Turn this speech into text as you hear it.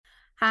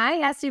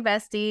Hi, Esty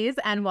Besties,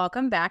 and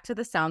welcome back to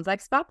the Sounds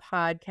Like Spa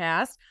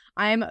podcast.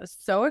 I'm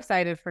so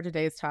excited for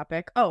today's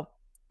topic. Oh,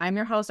 I'm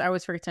your host. I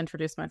always forget to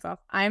introduce myself.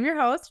 I am your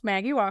host,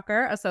 Maggie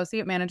Walker,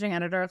 Associate Managing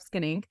Editor of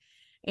Skin Inc.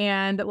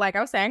 And like I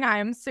was saying,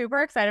 I'm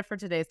super excited for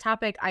today's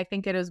topic. I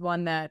think it is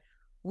one that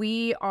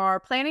we are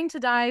planning to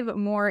dive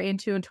more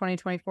into in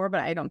 2024,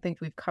 but I don't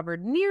think we've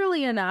covered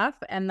nearly enough.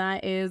 And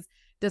that is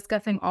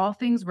discussing all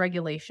things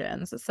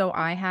regulations. So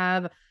I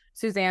have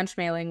Susanne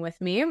Schmaling with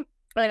me.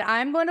 And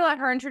I'm going to let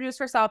her introduce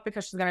herself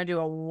because she's going to do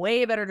a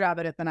way better job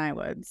at it than I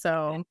would.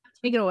 So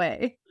take it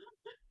away.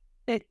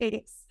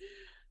 Thanks.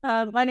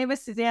 My name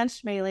is Susanne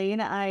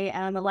Schmaling. I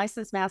am a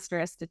licensed master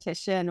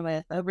esthetician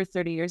with over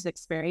 30 years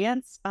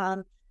experience.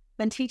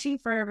 Been teaching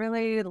for a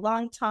really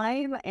long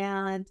time.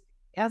 And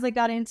as I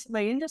got into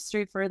my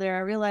industry further,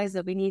 I realized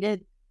that we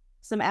needed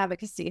some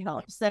advocacy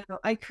help. So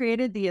I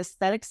created the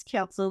Aesthetics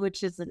Council,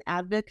 which is an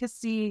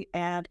advocacy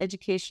and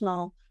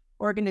educational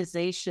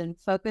organization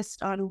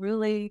focused on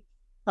really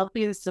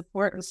helping to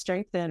support and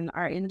strengthen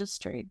our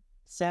industry.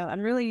 So I'm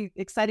really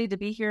excited to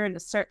be here and to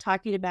start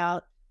talking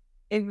about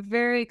a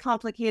very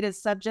complicated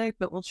subject,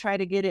 but we'll try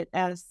to get it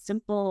as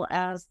simple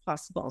as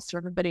possible so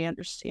everybody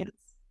understands.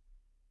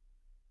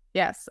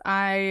 Yes,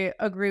 I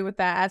agree with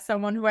that. As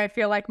someone who I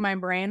feel like my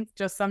brain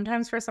just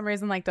sometimes for some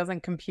reason like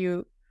doesn't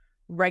compute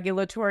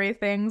regulatory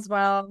things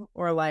well,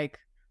 or like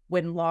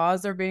when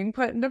laws are being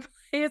put into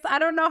place. I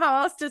don't know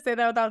how else to say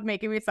that without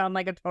making me sound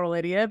like a total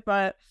idiot,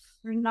 but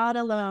You're not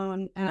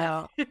alone.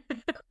 No,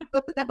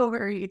 no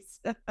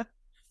worries.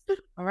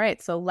 all right,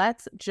 so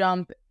let's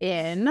jump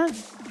in.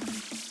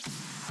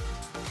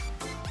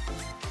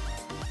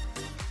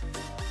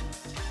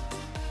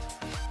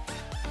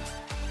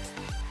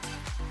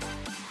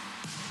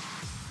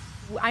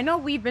 I know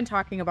we've been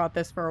talking about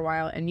this for a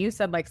while, and you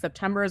said like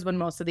September is when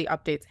most of the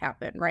updates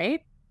happen,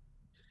 right?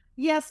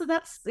 Yeah, so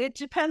it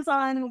depends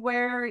on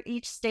where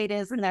each state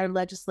is in their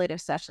legislative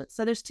session.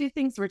 So there's two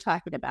things we're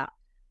talking about.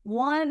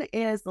 One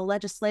is the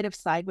legislative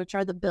side, which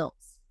are the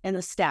bills and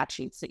the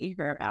statutes that you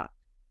hear about.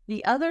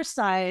 The other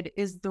side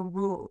is the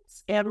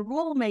rules, and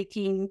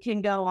rulemaking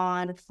can go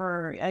on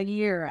for a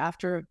year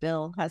after a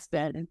bill has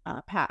been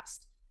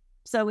passed.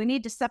 So we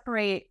need to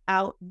separate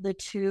out the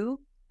two.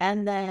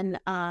 And then,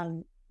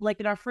 like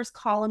in our first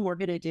column, we're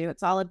going to do,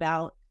 it's all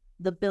about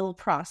the bill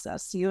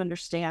process. So you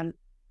understand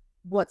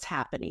what's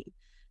happening.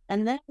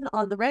 And then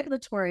on the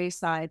regulatory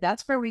side,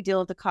 that's where we deal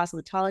with the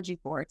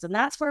cosmetology boards. And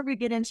that's where we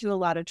get into a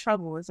lot of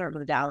trouble with our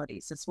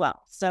modalities as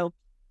well. So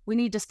we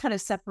need to kind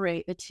of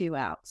separate the two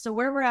out. So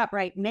where we're at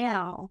right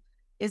now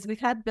is we've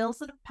had bills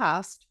that have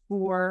passed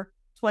for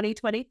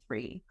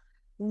 2023.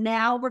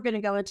 Now we're going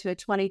to go into a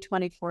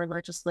 2024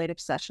 legislative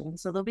session.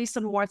 So there'll be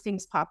some more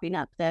things popping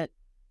up that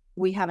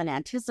we haven't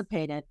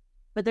anticipated.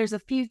 But there's a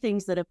few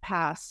things that have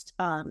passed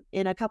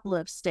in a couple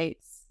of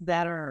states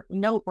that are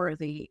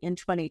noteworthy in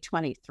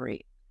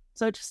 2023.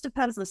 So it just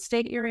depends on the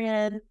state you're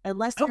in.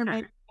 Unless you're a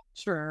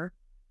manufacturer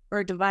or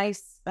a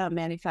device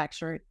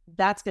manufacturer,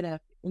 that's going to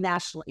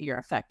nationally, you're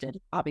affected,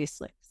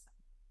 obviously.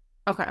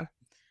 Okay,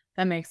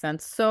 that makes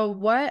sense. So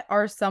what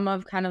are some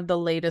of kind of the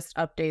latest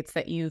updates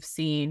that you've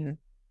seen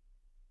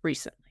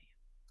recently?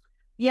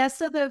 Yeah,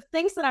 so the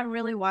things that I'm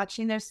really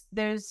watching,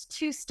 there's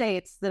two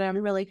states that I'm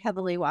really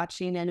heavily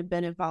watching and have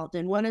been involved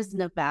in. One is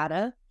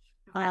Nevada,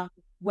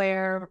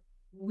 where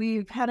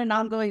we've had an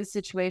ongoing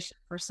situation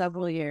for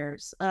several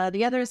years.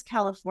 The other is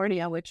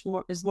California, which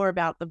is more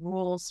about the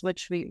rules,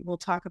 which we will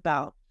talk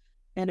about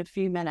in a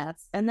few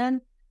minutes. And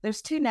then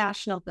there's two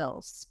national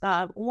bills.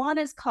 One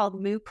is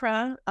called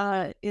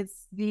MUPRA.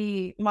 It's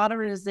the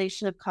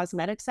Modernization of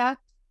Cosmetics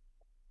Act.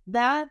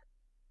 That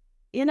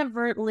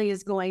inadvertently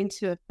is going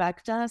to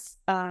affect us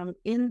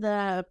in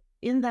that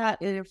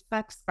it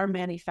affects our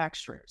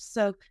manufacturers.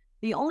 So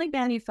the only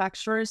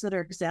manufacturers that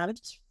are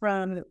exempt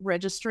from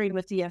registering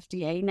with the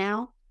FDA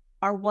now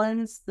are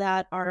ones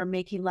that are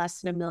making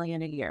less than $1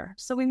 million a year.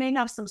 So we may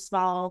have some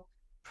small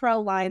pro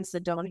lines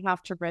that don't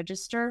have to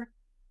register,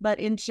 but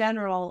in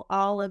general,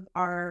 all of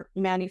our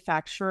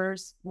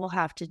manufacturers will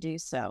have to do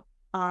so.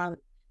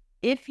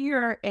 If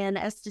you're an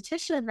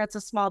esthetician that's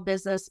a small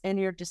business and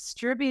you're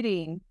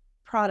distributing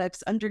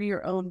products under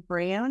your own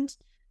brand,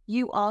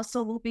 you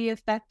also will be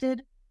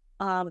affected.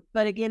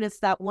 But again, it's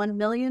that 1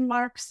 million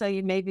mark. So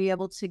you may be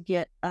able to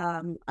get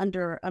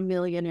under 1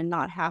 million and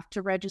not have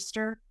to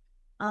register.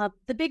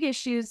 The big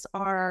issues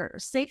are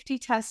safety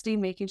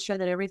testing, making sure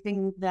that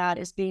everything that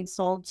is being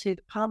sold to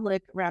the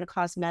public around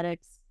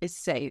cosmetics is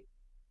safe.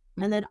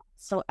 And then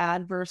also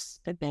adverse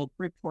event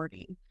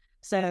reporting.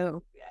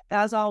 So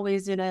as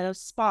always in a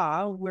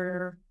spa,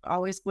 we're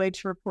always going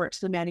to report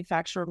to the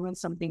manufacturer when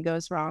something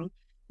goes wrong.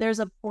 There's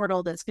a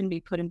portal that's going to be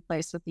put in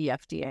place with the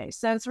FDA.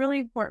 So it's really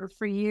important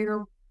for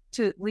you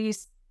to at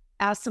least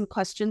ask some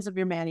questions of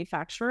your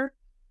manufacturer.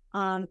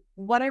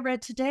 What I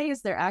read today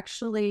is they're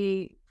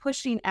actually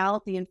pushing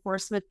out the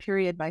enforcement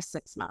period by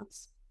 6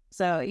 months.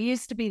 So it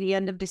used to be the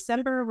end of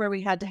December where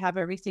we had to have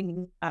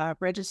everything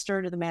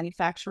registered, or the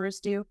manufacturers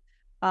do.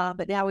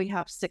 But now we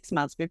have 6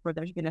 months before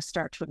they're going to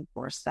start to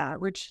enforce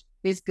that, which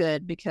is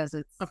good because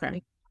it's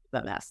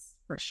a mess.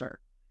 for sure.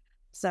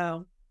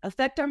 So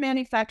affect our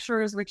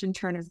manufacturers, which in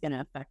turn is going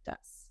to affect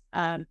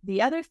us.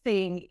 The other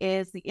thing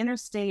is the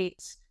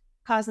Interstate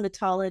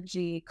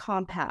Cosmetology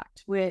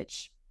Compact,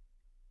 which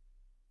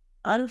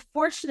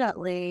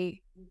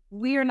unfortunately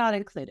we are not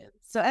included.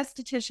 So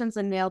estheticians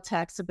and nail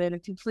techs have been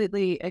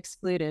completely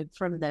excluded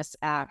from this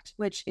act,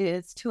 which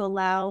is to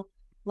allow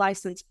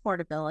license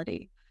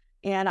portability.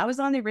 And I was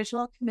on the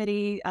original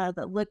committee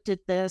that looked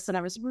at this, and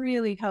I was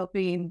really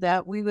hoping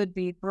that we would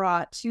be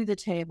brought to the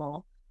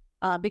table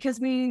because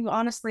we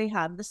honestly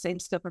have the same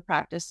scope of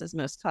practice as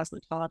most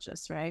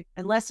cosmetologists, right?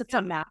 Unless it's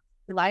a MAP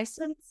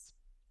license,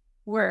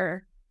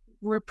 we're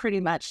pretty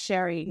much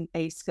sharing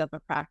a scope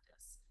of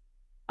practice.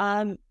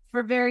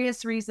 For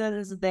various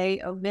reasons,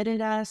 they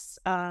omitted us.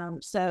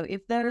 So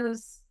if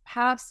there's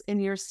PAPs in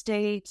your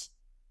state,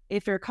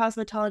 if you're a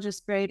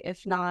cosmetologist, great.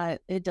 If not,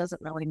 it doesn't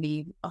really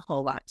mean a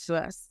whole lot to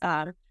us.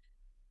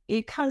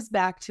 It comes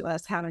back to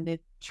us having to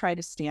try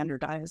to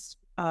standardize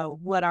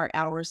what our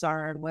hours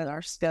are and what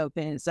our scope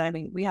is. I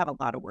mean, we have a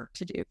lot of work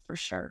to do for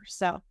sure.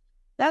 So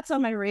that's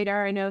on my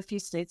radar. I know a few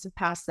states have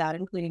passed that,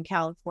 including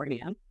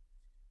California.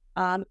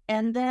 And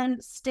then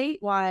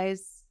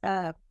statewise,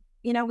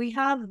 we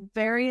have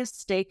various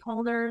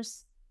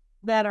stakeholders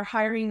that are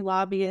hiring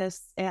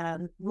lobbyists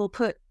and will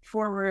put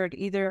forward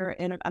either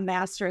in a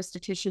master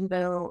esthetician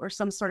bill or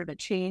some sort of a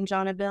change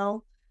on a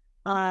bill.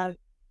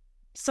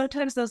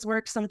 Sometimes those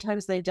work,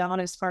 sometimes they don't,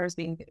 as far as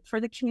being good for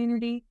the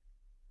community,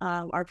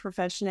 our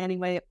profession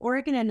anyway.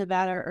 Oregon and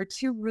Nevada are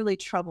two really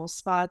trouble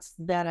spots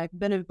that I've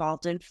been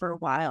involved in for a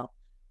while.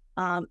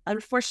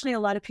 Unfortunately, a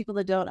lot of people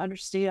that don't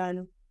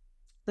understand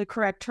the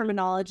correct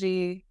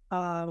terminology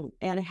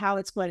and how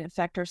it's going to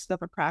affect our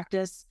scope of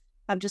practice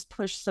have just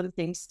pushed some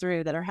things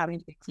through that are having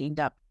to be cleaned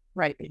up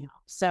right now.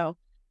 So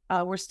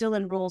we're still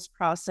in rules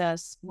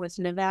process with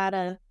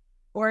Nevada.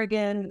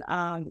 Oregon,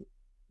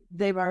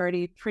 they've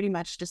already pretty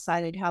much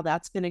decided how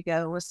that's going to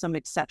go with some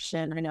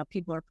exception. I know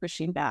people are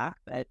pushing back,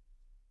 but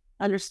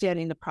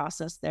understanding the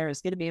process there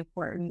is going to be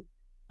important.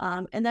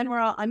 And then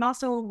I'm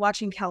also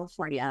watching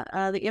California.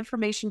 The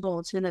information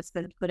bulletin that's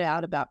been put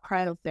out about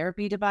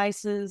cryotherapy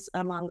devices,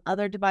 among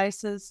other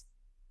devices,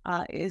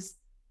 is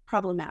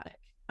problematic.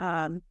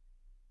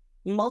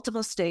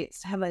 Multiple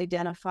states have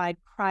identified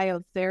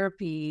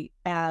cryotherapy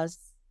as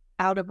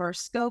out of our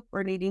scope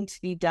or needing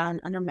to be done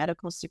under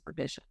medical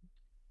supervision.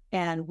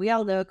 And we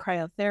all know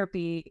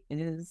cryotherapy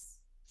is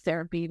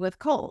therapy with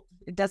cold.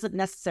 It doesn't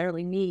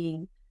necessarily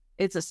mean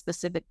it's a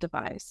specific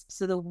device.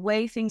 So the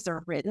way things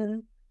are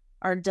written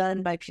are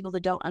done by people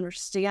that don't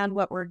understand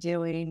what we're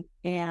doing,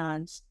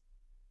 and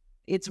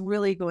it's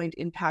really going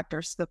to impact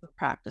our scope of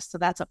practice. So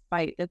that's a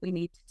fight that we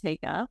need to take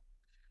up.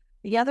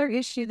 The other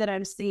issue that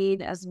I'm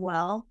seeing as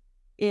well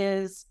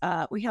is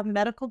we have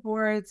medical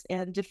boards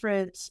and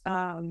different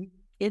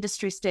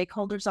industry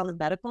stakeholders on the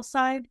medical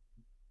side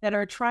that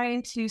are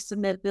trying to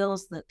submit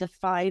bills that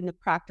define the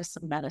practice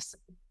of medicine.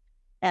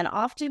 And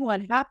often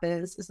what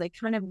happens is they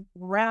kind of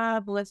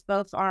grab with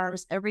both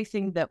arms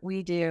everything that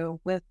we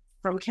do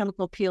from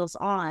chemical peels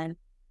on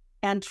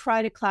and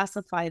try to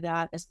classify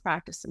that as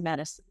practice of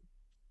medicine.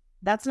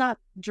 That's not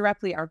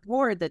directly our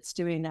board that's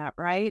doing that,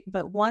 right?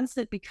 But once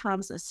it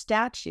becomes a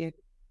statute,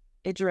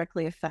 it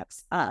directly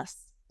affects us.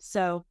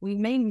 So we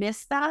may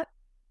miss that.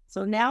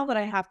 So now what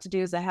I have to do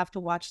is I have to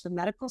watch the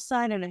medical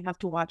side and I have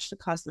to watch the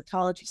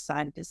cosmetology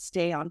side to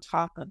stay on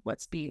top of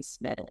what's being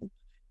submitted.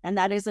 And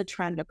that is a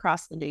trend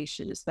across the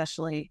nation,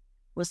 especially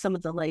with some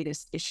of the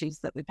latest issues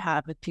that we've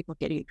had with people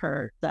getting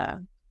hurt.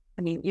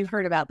 You've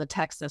heard about the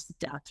Texas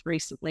death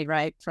recently,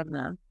 right? From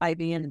the IV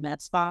and the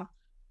med spa.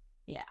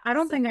 Yeah. I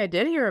don't think I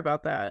did hear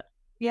about that.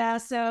 Yeah.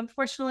 So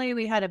unfortunately,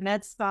 we had a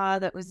med spa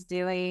that was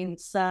doing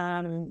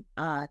some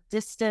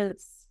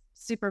distance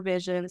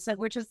supervision,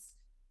 which is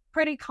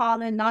pretty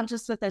common, not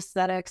just with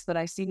aesthetics, but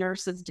I see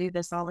nurses do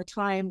this all the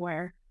time,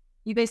 where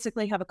you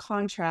basically have a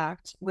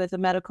contract with a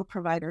medical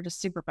provider to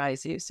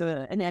supervise you. So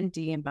an ND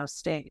in most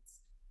states.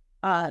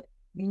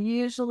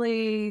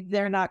 Usually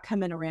they're not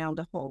coming around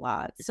a whole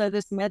lot. So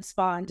this med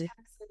spa in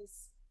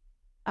Texas,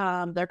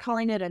 they're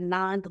calling it a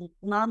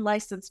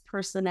non-licensed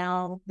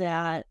personnel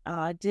that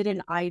did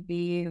an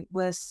IV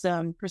with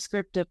some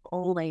prescriptive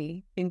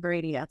only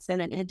ingredients,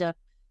 and it ended up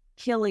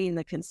killing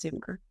the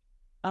consumer.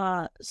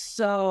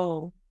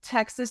 So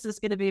Texas is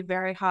going to be a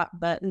very hot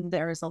button.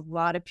 There's a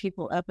lot of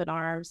people up in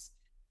arms.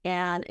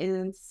 And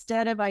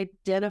instead of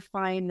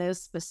identifying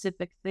those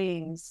specific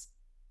things,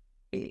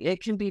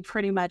 it can be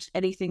pretty much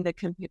anything that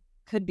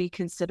could be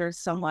considered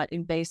somewhat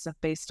invasive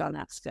based on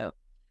that scope.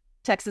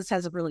 Texas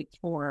has a really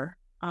poor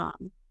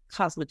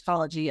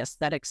cosmetology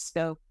aesthetic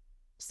scope.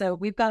 So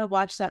we've got to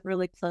watch that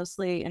really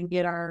closely and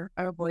get our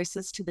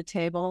voices to the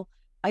table.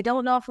 I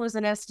don't know if it was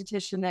an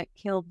esthetician that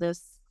killed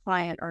this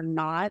client or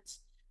not.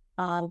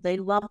 They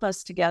lump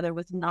us together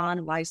with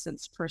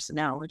non-licensed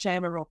personnel, which I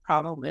have a real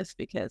problem with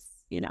because,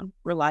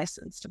 we're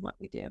licensed in what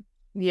we do.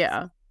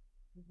 Yeah.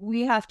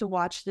 We have to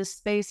watch this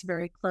space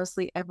very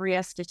closely. Every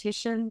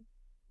esthetician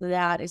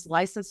that is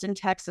licensed in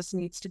Texas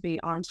needs to be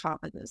on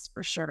top of this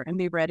for sure and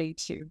be ready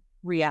to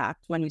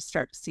react when we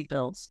start to see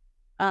bills.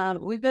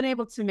 we've been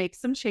able to make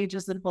some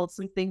changes and hold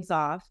some things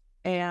off.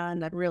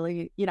 And I'm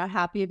really,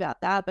 happy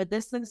about that. But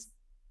this is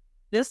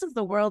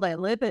the world I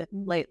live in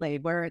lately,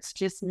 where it's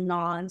just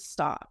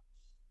nonstop.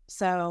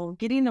 So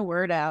getting the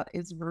word out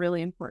is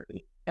really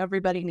important.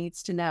 Everybody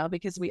needs to know,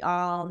 because we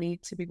all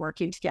need to be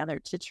working together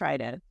to try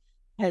to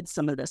head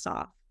some of this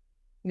off.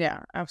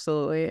 Yeah,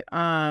 absolutely.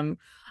 I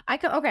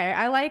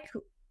like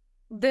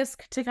this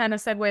to kind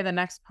of segue the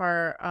next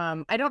part.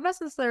 I don't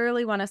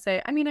necessarily want to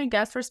say, I mean, I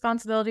guess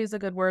responsibility is a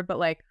good word, but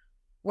like,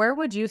 where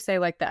would you say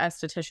like the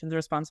esthetician's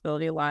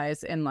responsibility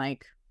lies in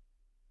like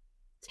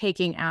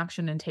taking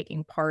action and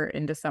taking part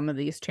into some of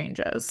these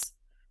changes?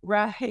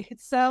 Right.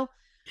 So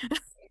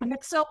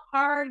it's so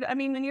hard. I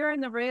mean, when you're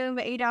in the room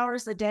 8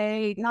 hours a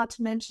day, not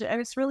to mention,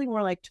 it's really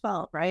more like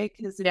 12, right?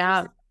 Because if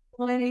Yeah.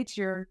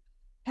 you're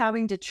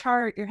having to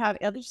chart,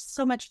 there's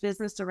so much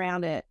business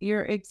around it.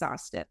 You're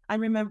exhausted. I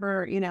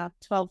remember,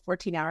 12,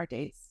 14-hour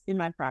days in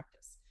my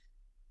practice.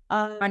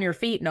 On your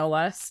feet, no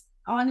less.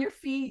 On your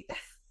feet,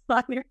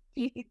 on your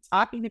feet,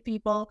 talking to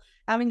people,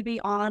 having to be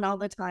on all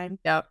the time.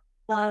 Yep.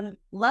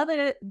 Love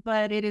it,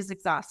 but it is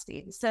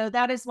exhausting. So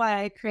that is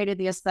why I created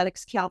the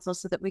Aesthetics Council,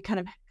 so that we kind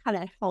of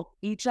help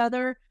each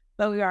other.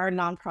 But we are a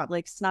nonprofit.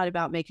 Like, it's not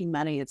about making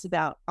money. It's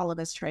about all of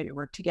us trying to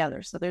work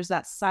together. So there's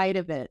that side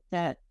of it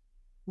that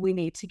we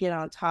need to get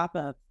on top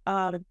of.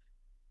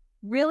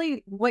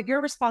 Really, what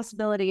your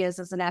responsibility is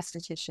as an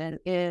esthetician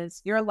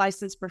is you're a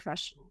licensed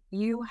professional.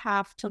 You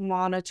have to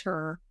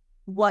monitor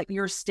what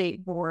your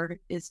state board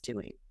is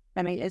doing.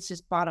 I mean, it's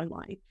just bottom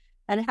line.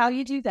 And how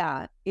you do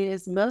that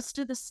is most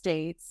of the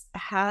states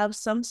have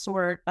some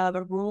sort of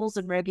a rules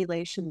and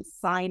regulations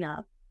sign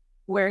up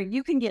where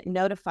you can get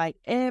notified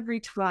every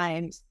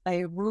time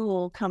a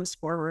rule comes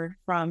forward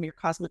from your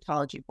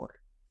cosmetology board.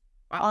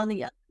 On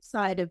the other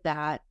side of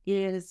that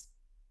is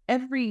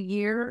every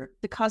year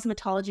the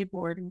cosmetology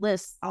board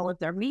lists all of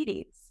their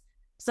meetings.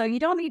 So you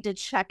don't need to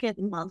check it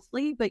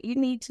monthly, but you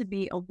need to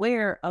be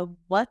aware of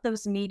what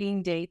those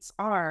meeting dates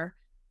are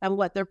and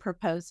what they're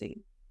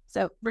proposing.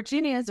 So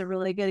Virginia is a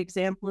really good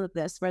example of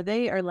this, where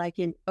they are like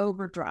in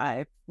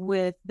overdrive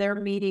with their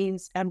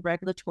meetings and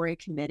regulatory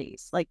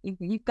committees. Like,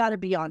 you've got to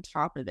be on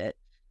top of it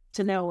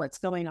to know what's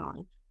going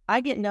on.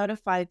 I get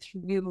notified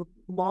through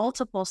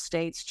multiple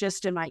states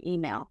just in my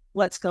email,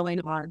 what's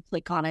going on,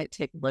 click on it,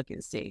 take a look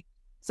and see.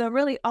 So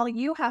really all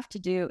you have to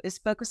do is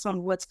focus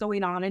on what's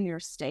going on in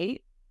your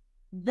state.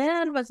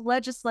 Then with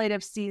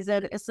legislative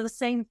season, it's the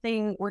same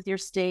thing with your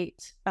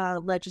state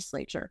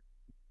legislature.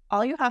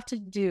 All you have to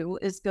do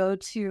is go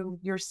to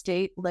your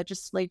state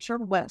legislature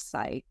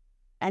website,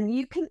 and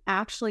you can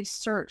actually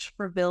search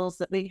for bills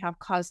that may have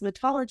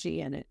cosmetology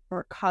in it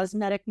or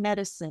cosmetic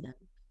medicine.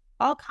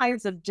 All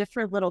kinds of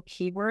different little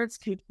keywords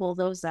can pull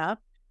those up,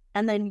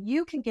 and then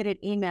you can get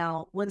an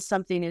email when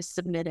something is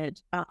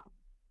submitted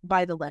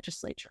by the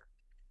legislature.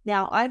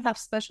 Now, I have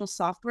special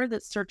software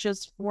that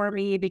searches for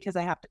me, because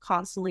I have to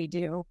constantly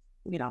do,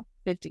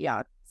 50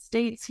 odd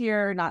states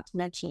here, not to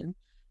mention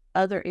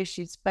other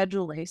issues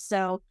federally.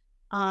 So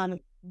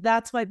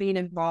that's why being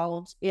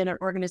involved in an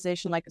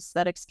organization like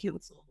Aesthetics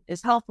Council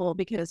is helpful,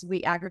 because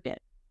we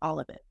aggregate all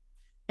of it.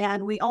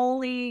 And we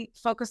only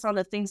focus on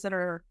the things that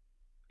are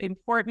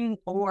important,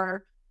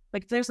 or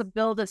like if there's a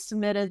bill that's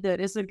submitted that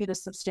isn't going to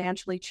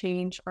substantially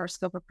change our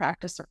scope of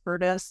practice or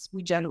hurt us,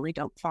 we generally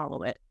don't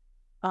follow it.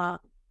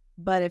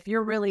 But if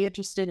you're really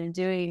interested in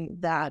doing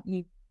that,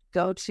 you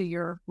go to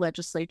your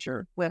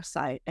legislature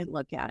website and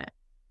look at it.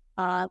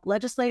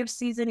 Legislative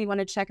season, you want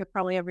to check it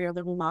probably every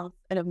other month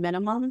at a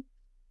minimum,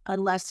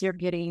 unless you're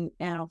getting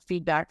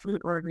feedback from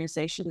an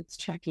organization that's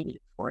checking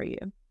it for you.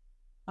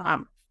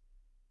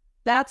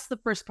 That's the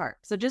first part.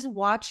 So just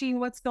watching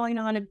what's going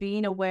on and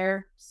being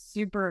aware,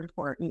 super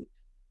important.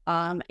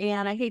 And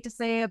I hate to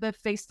say it,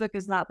 but Facebook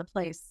is not the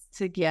place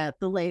to get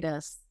the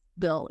latest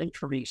bill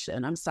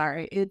information. I'm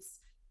sorry.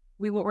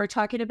 We're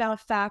talking about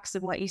facts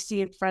and what you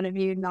see in front of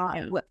you,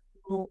 not what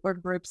people or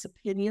groups'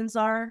 opinions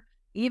are.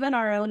 Even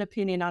our own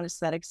opinion on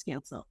Aesthetics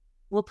Council.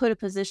 We'll put a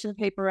position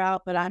paper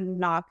out, but I'm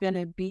not going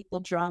to beat the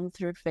drum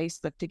through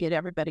Facebook to get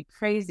everybody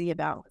crazy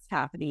about what's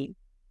happening.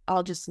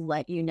 I'll just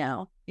let you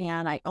know.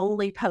 And I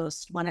only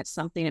post when it's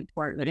something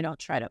important. I don't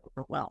try to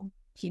overwhelm.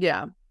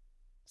 Yeah.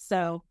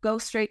 So go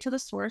straight to the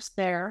source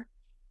there.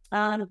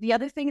 The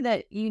other thing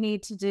that you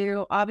need to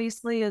do,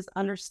 obviously, is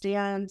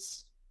understand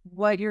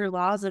what your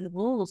laws and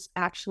rules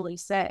actually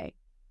say.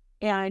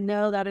 And I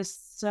know that is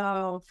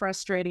so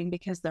frustrating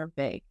because they're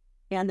vague,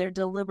 and they're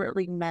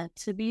deliberately meant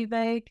to be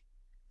vague.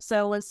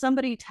 So when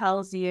somebody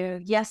tells you,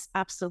 yes,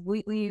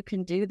 absolutely, you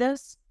can do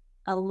this,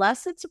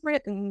 unless it's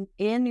written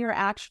in your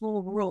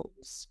actual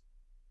rules,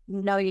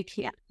 no, you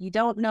can't. You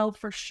don't know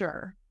for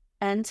sure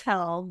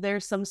until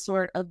there's some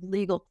sort of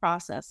legal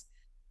process.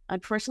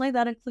 Unfortunately,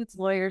 that includes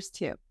lawyers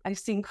too. I've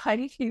seen quite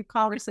a few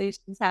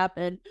conversations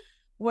happen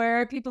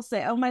where people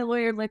say, oh, my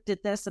lawyer looked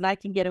at this and I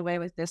can get away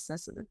with this.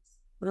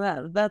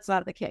 Well, that's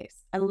not the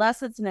case.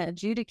 Unless it's an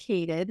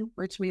adjudicated,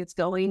 which means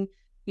going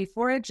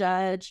before a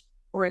judge,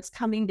 or it's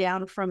coming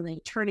down from the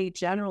attorney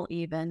general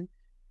even,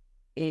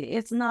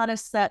 it's not a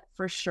set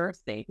for sure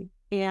thing.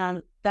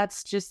 And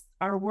that's just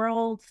our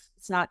world.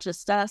 It's not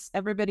just us.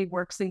 Everybody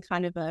works in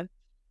kind of a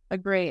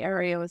gray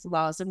area with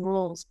laws and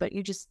rules, but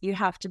you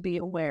have to be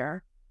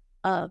aware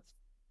of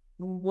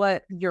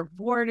what your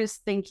board is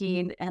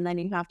thinking. And then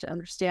you have to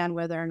understand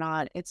whether or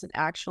not it's an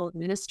actual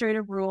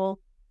administrative rule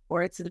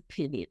or it's an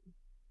opinion.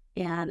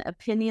 And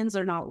opinions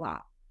are not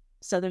law.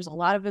 So there's a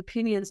lot of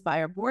opinions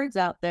by our boards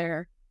out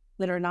there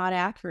that are not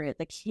accurate,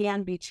 that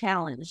can be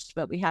challenged,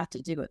 but we have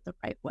to do it the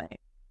right way.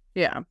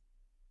 Yeah.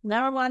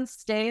 Number one,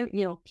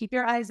 keep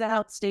your eyes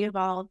out, stay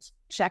involved,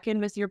 check in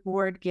with your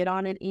board, get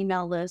on an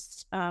email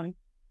list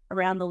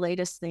around the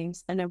latest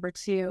things. And number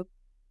two,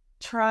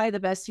 try the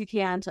best you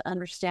can to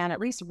understand, at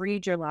least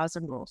read your laws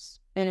and rules.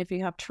 And if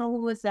you have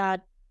trouble with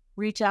that,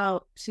 reach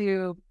out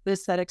to the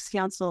Aesthetics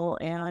Council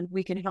and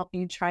we can help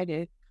you try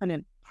to kind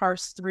of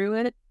parse through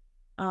it.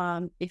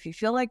 If you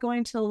feel like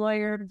going to a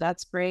lawyer,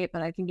 that's great,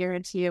 but I can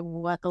guarantee you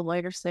what the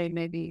lawyers say,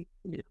 maybe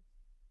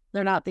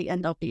they're not the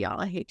end all be all.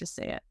 I hate to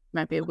say it.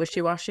 Might be a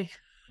wishy-washy.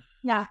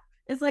 Yeah.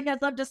 It's like,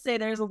 I'd love to say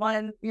there's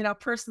one,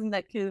 person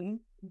that can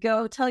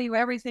go tell you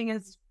everything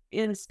is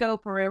in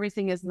scope or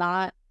everything is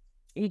not.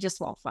 You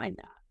just won't find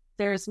that.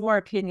 There's more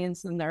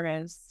opinions than there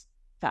is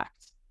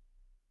facts.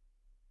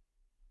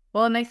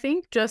 Well, and I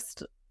think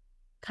just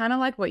kind of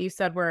like what you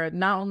said, where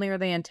not only are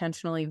they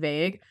intentionally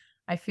vague,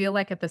 I feel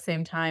like at the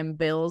same time,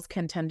 bills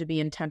can tend to be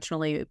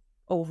intentionally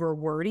over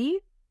wordy.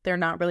 They're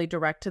not really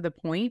direct to the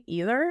point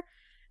either.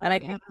 And I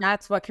think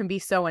that's what can be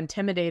so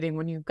intimidating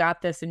when you've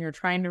got this and you're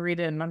trying to read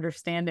it and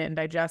understand it and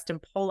digest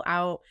and pull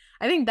out.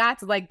 I think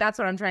that's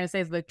what I'm trying to say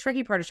is the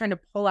tricky part is trying to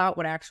pull out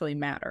what actually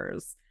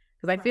matters.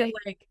 Because I feel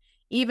like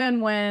even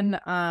when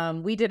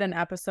we did an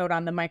episode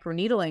on the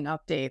microneedling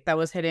update that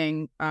was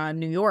hitting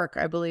New York,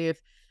 I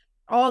believe,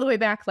 all the way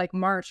back like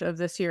March of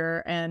this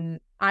year.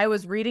 And I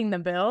was reading the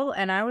bill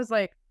and I was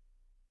like,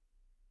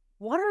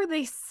 what are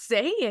they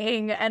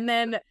saying? And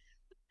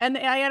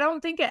I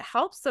don't think it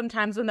helps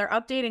sometimes when they're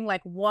updating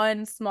like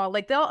one small,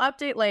 like they'll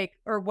update like,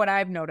 or what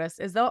I've noticed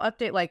is they'll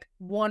update like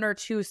one or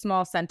two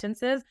small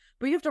sentences,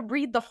 but you have to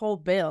read the whole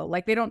bill.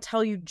 Like they don't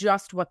tell you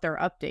just what they're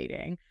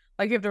updating.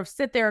 Like you have to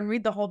sit there and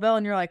read the whole bill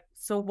and you're like,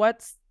 so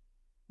what's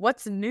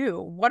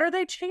new? What are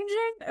they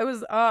changing? It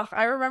was,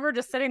 I remember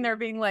just sitting there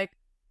being like,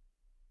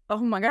 oh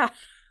my God,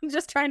 I'm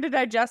just trying to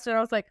digest it. I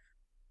was like,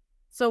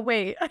 so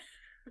wait.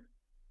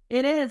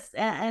 It is.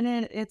 And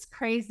it's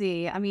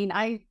crazy. I mean,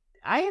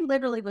 I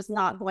literally was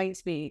not going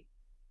to be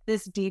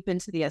this deep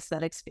into the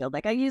aesthetics field.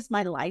 Like I used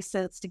my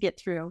license to get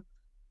through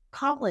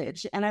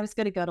college and I was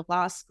going to go to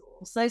law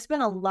school. So I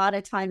spent a lot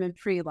of time in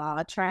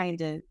pre-law trying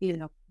to,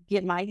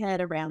 get my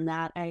head around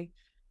that.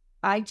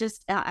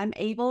 I'm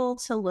able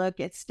to look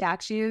at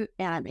statute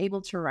and I'm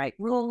able to write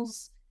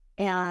rules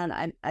and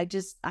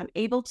I'm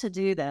able to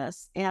do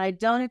this. And I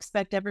don't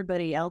expect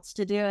everybody else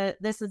to do it.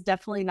 This is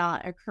definitely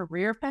not a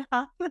career path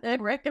that I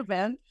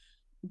recommend.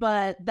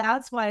 But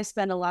that's why I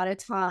spend a lot of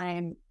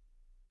time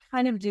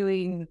kind of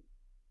doing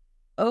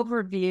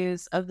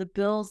overviews of the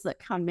bills that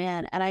come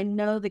in. And I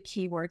know the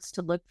keywords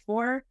to look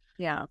for.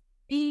 Yeah.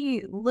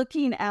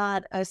 Looking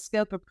at a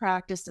scope of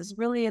practice is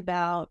really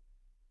about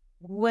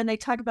when they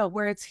talk about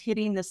where it's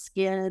hitting the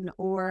skin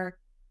or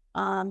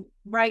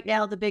right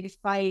now, the big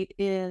fight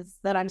is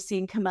that I'm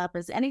seeing come up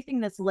is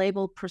anything that's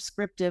labeled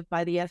prescriptive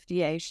by the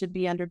FDA should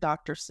be under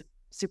doctor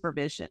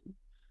supervision.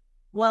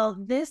 Well,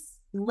 this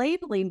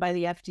labeling by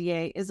the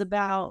FDA is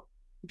about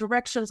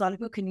directions on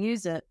who can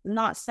use it,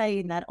 not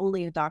saying that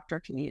only a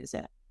doctor can use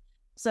it.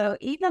 So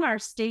even our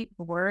state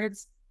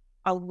boards,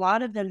 a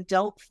lot of them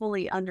don't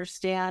fully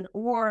understand,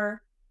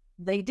 or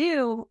they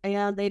do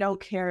and they don't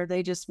care.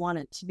 They just want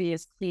it to be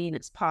as clean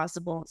as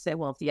possible and say,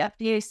 well, if the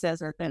FDA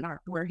says it, then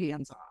we're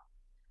hands off.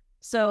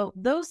 So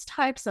those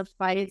types of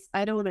fights,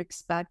 I don't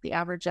expect the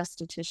average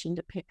esthetician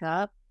to pick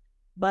up.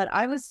 But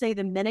I would say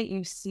the minute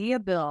you see a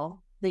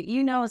bill that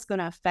is going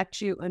to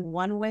affect you in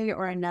one way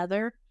or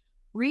another,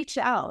 reach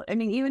out. I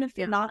mean, even if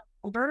you're not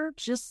over,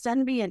 just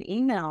send me an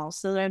email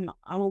so that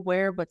I'm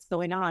aware of what's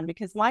going on,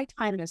 because my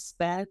time is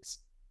spent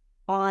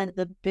on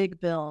the big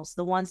bills,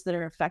 the ones that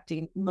are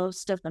affecting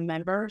most of the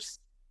members.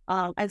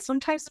 And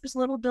sometimes there's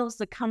little bills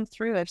that come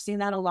through. I've seen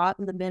that a lot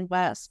in the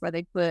Midwest where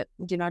they put,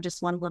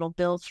 just one little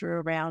bill through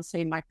around,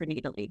 say,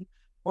 microneedling.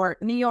 Or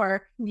New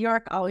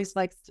York always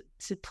likes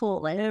to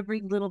pull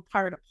every little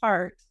part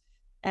apart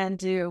and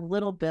do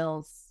little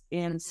bills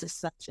in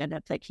succession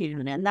if they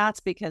can. And that's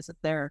because of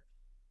their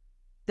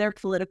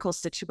political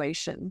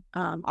situation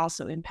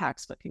also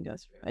impacts what can go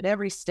through it.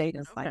 Every state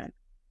is like it.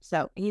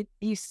 So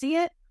you see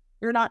it,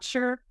 you're not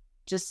sure,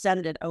 just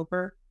send it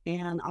over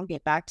and I'll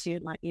get back to you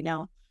and let you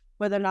know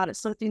whether or not it's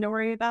something to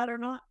worry about or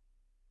not.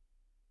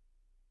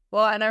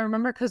 Well, and I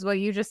remember because what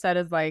you just said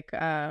is like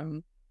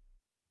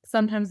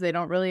sometimes they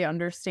don't really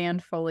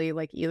understand fully,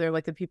 like either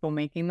like the people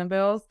making the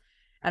bills.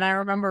 And I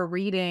remember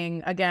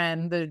reading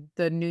again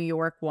the New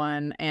York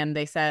one, and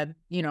they said,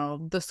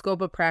 the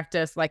scope of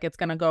practice, like it's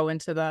going to go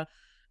into the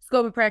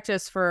scope of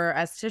practice for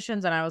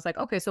estheticians. And I was like,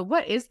 okay, so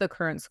what is the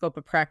current scope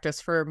of practice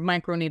for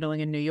microneedling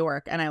in New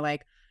York? And I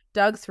like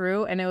dug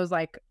through, and it was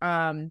like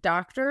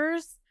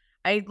doctors,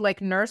 I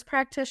like nurse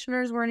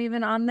practitioners weren't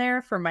even on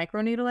there for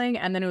microneedling,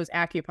 and then it was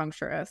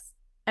acupuncturists.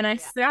 And I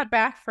sat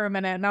back for a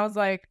minute and I was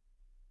like,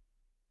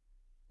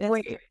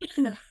 wait.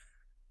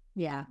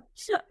 Yeah.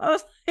 I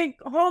was like,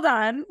 hold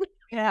on.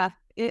 Yeah.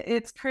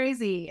 It's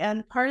crazy.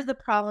 And part of the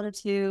problem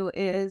too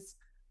is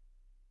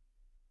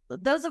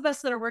those of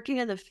us that are working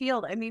in the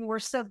field, I mean, we're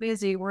so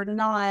busy. We're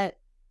not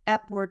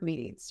at board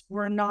meetings.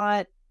 We're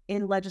not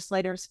in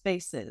legislators'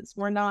 faces.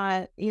 We're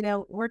not,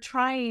 we're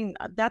trying.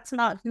 That's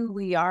not who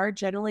we are.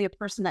 Generally, a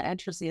person that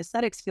enters the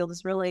aesthetics field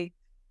is really,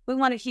 we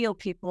want to heal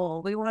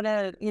people. We want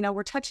to,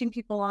 we're touching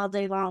people all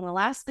day long. The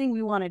last thing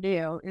we want to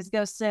do is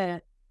go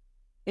sit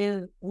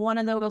in one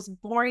of the most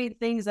boring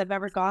things I've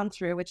ever gone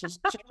through, which is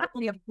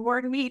generally a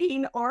board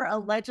meeting or a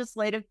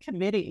legislative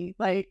committee.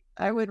 Like,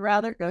 I would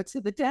rather go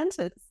to the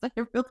dentist. I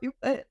really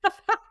would.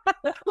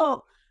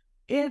 So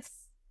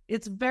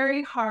it's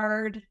very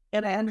hard,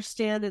 and I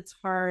understand it's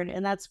hard,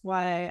 and that's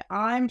why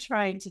I'm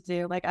trying to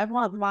do, like, I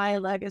want my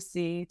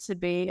legacy to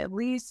be, at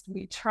least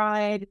we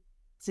tried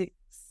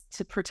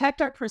to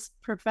protect our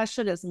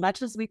profession as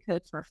much as we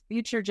could for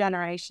future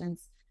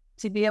generations,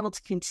 to be able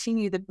to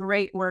continue the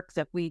great work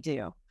that we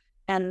do,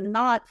 and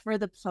not for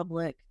the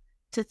public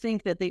to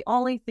think that the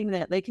only thing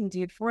that they can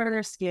do for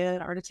their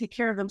skin or to take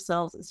care of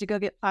themselves is to go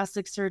get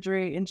plastic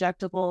surgery,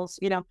 injectables.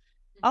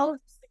 All of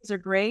these things are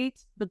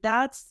great, but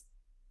that's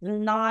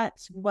not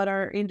what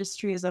our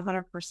industry is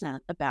 100%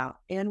 about.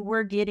 And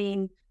we're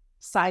getting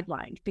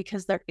sidelined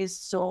because there is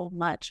so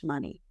much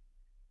money.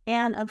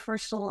 And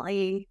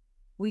unfortunately,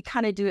 we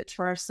kind of do it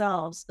to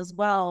ourselves as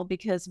well,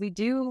 because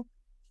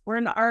we're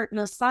an art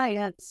and a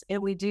science,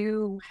 and we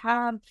do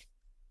have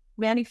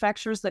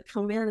manufacturers that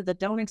come in that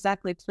don't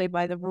exactly play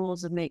by the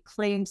rules and make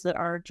claims that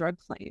are drug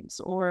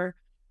claims, or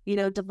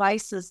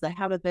devices that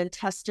haven't been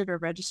tested or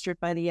registered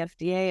by the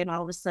FDA, and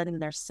all of a sudden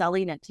they're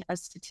selling it to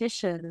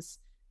estheticians,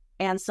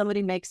 and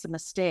somebody makes a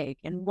mistake.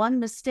 And one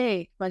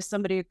mistake by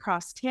somebody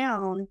across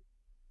town,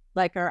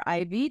 like our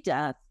IV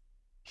death,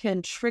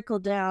 can trickle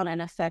down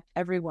and affect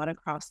everyone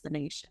across the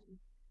nation.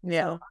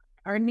 Yeah. So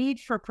our need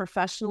for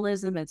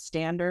professionalism and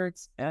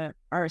standards are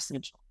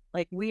essential.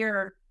 Like, we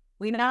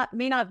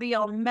may not be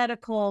all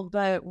medical,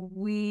 but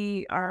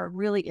we are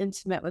really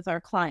intimate with our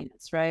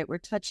clients, right? We're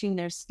touching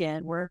their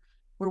skin. We're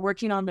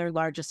working on their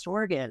largest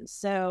organs.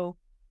 So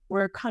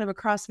we're kind of a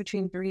cross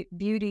between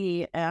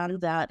beauty and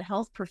that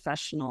health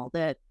professional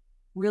that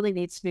really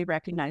needs to be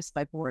recognized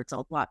by boards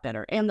a lot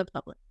better, and the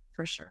public,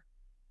 for sure.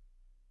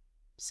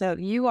 So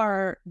you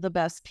are the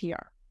best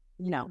PR.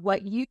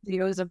 What you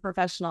do as a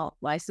professional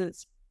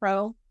licensed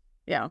pro,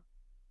 yeah,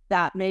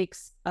 that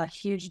makes a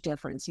huge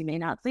difference. You may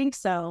not think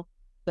so,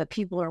 but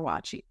people are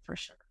watching for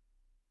sure.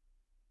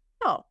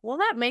 Oh, well,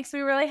 that makes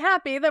me really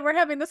happy that we're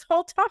having this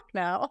whole talk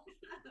now.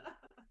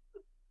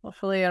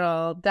 Hopefully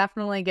it'll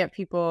definitely get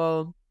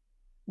people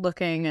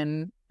looking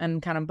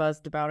and kind of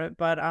buzzed about it.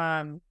 But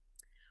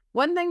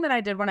one thing that I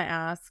did want to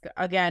ask,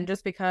 again,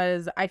 just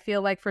because I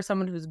feel like for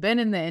someone who's been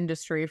in the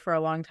industry for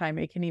a long time,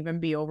 it can even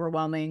be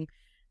overwhelming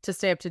to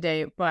stay up to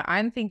date. But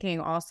I'm thinking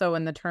also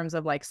in the terms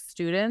of like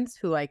students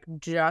who like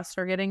just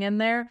are getting in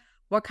there,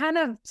 what kind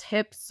of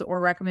tips or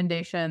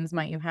recommendations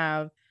might you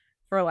have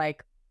for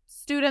like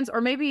students,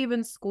 or maybe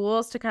even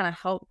schools, to kind of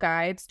help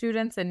guide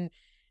students? And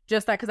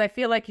just that, because I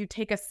feel like you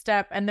take a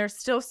step and there's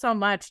still so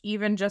much,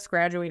 even just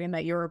graduating,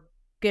 that you're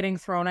getting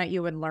thrown at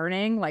you and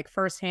learning like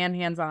firsthand,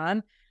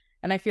 hands-on.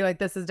 And I feel like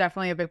this is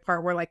definitely a big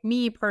part where, like,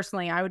 me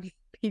personally, I would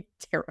be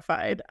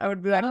terrified. I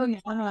would be like, oh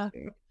yeah.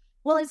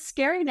 Well, it's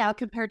scary now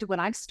compared to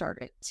when I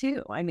started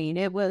too. I mean,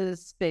 it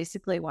was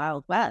basically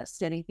Wild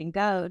West, anything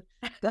goes.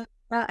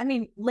 I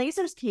mean,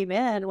 lasers came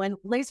in. When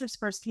lasers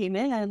first came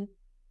in,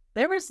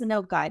 there was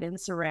no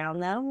guidance around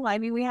them. I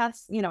mean, we had,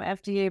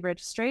 FDA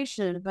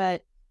registration,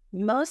 but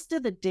most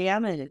of the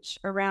damage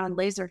around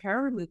laser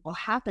hair removal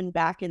happened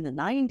back in the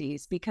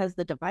 90s because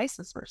the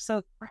devices were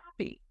so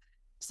crappy.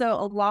 So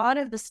a lot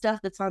of the stuff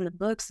that's on the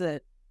books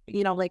that,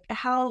 like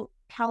how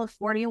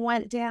California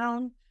went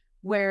down,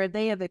 where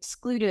they have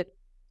excluded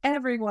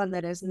everyone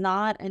that is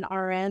not an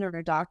RN or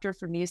a doctor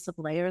from use of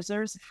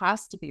lasers,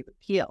 has to be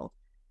repealed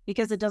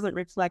because it doesn't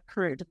reflect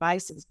current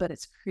devices, but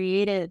it's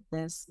created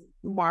this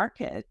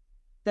market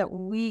that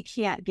we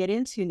can't get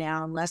into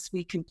now unless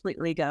we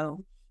completely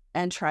go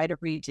and try to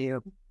redo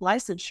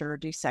licensure,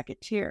 do second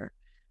tier.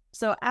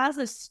 So as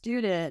a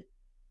student,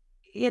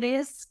 it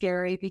is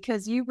scary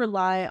because you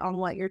rely on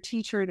what your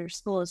teacher at your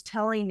school is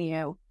telling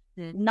you.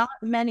 Not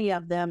many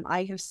of them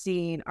I have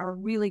seen are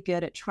really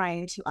good at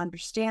trying to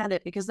understand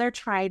it because they're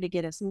trying to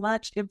get as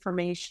much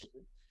information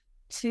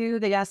to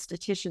the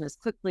esthetician as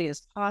quickly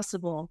as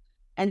possible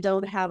and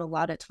don't have a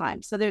lot of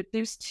time. So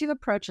there's two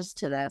approaches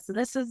to this. And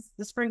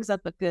this brings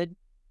up a good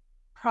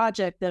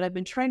project that I've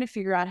been trying to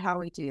figure out how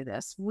we do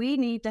this. We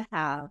need to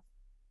have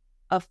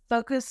a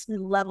focused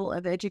level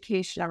of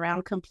education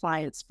around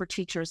compliance for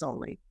teachers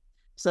only.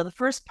 So the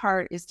first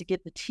part is to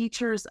get the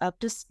teachers up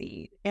to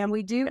speed. And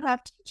we do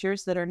have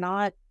teachers that are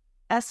not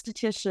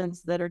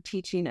estheticians that are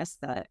teaching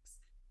aesthetics.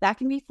 That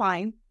can be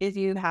fine if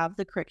you have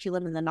the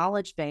curriculum and the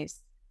knowledge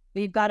base.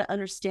 but you've got to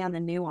understand the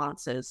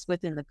nuances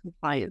within the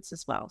compliance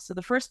as well. So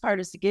the first part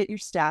is to get your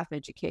staff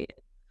educated.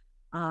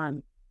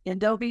 And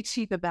don't be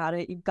cheap about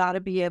it. You've got to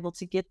be able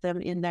to get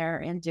them in there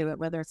and do it,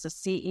 whether it's a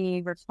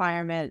CE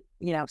requirement.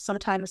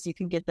 Sometimes you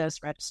can get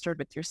those registered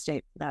with your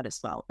state for that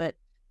as well, but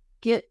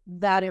get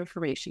that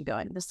information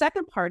going. The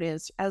second part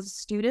is, as a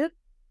student,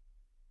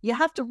 you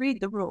have to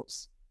read the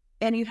rules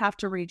and you have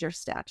to read your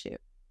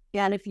statute.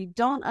 And if you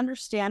don't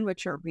understand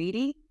what you're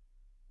reading,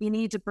 you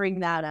need to bring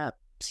that up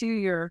to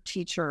your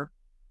teacher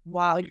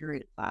while you're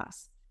in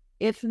class.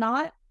 If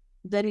not,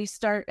 then you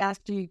start,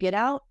 after you get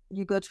out,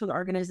 you go to an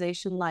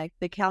organization like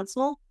the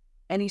council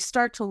and you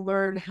start to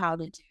learn how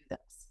to do this.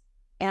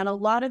 And a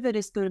lot of it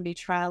is going to be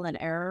trial and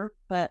error.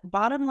 But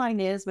bottom line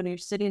is, when you're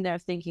sitting there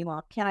thinking,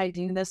 well, can I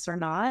do this or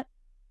not?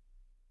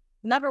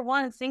 Number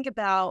one, think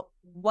about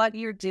what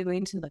you're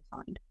doing to the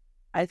client.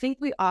 I think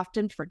we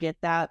often forget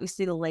that. We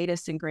see the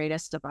latest and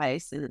greatest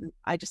device, and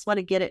I just want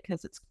to get it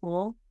because it's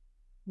cool.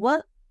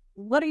 What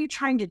are you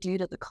trying to do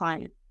to the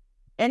client?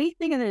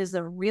 Anything that is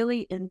a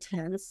really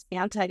intense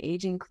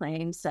anti-aging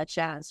claim, such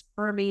as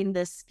firming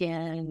the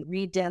skin,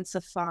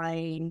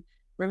 redensifying,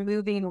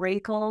 removing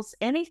wrinkles,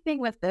 anything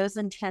with those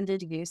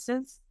intended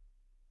uses,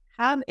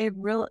 have a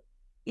real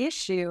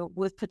issue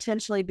with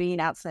potentially being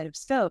outside of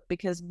scope,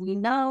 because we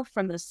know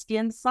from the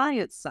skin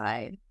science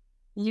side,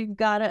 you've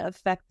got to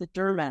affect the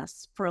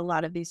dermis for a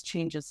lot of these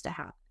changes to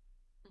happen.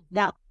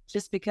 Now,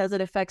 just because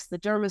it affects the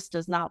dermis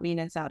does not mean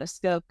it's out of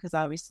scope, because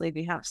obviously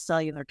we have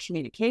cellular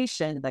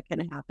communication that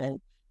can happen.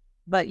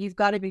 But you've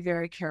got to be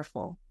very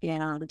careful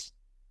and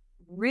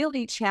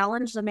really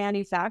challenge the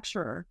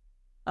manufacturer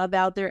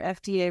about their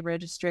FDA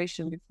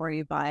registration before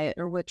you buy it,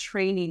 or what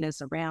training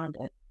is around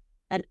it.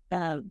 And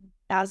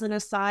as an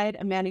aside,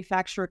 a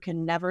manufacturer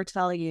can never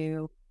tell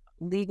you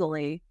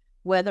legally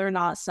whether or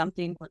not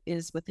something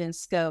is within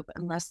scope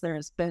unless there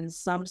has been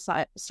some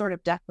sort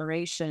of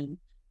declaration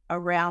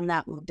around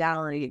that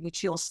modality,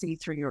 which you'll see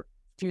through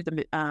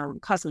the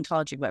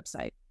cosmetology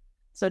website.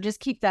 So just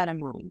keep that in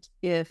mind.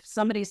 If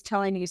somebody's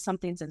telling you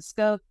something's in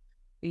scope,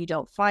 but you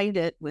don't find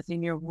it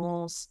within your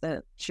rules,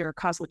 that your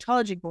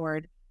cosmetology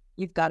board,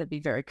 you've got to be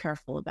very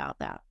careful about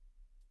that.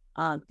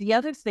 The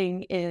other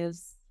thing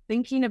is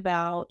thinking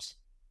about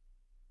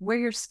where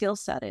your skill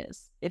set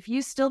is. If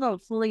you still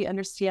don't fully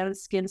understand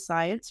skin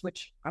science,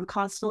 which I'm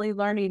constantly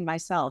learning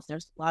myself,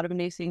 there's a lot of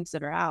new things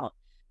that are out.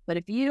 But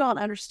if you don't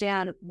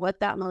understand what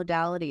that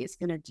modality is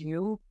going to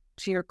do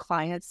to your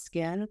client's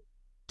skin,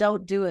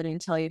 don't do it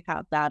until you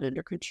have that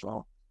under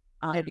control.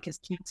 Because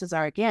chances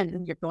are,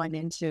 again, you're going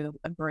into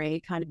a gray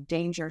kind of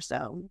danger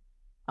zone.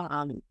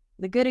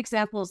 The good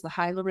example is the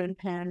hyaluron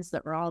pens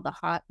that were all the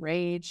hot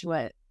rage,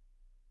 4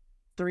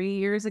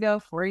 years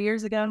ago?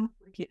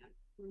 I can't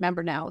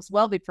remember now. It's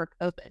well before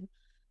COVID.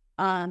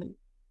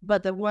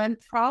 But the one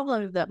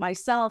problem that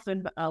myself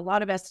and a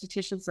lot of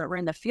estheticians that were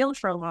in the field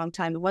for a long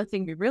time, the one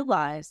thing we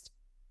realized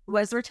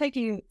was we're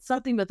taking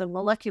something with a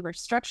molecular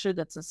structure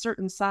that's a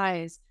certain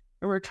size,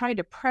 and we're trying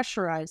to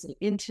pressurize it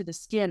into the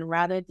skin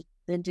rather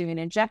than doing an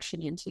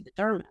injection into the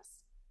dermis.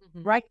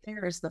 Mm-hmm. Right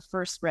there is the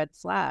first red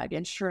flag.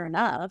 And sure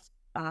enough,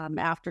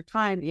 after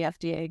time, the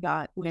FDA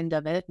got wind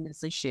of it and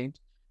has issued,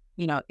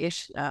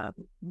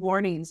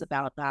 warnings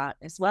about that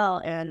as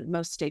well. And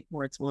most state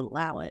boards won't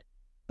allow it.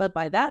 But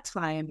by that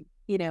time,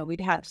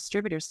 we'd have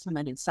distributors come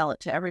in and sell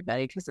it to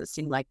everybody because it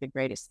seemed like the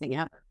greatest thing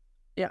ever.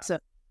 Yeah. So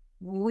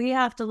we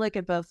have to look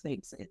at both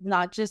things,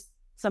 not just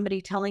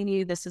somebody telling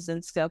you this is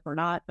in scope or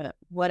not, but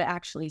what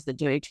actually is it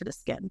doing to the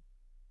skin.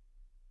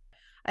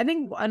 I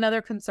think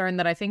another concern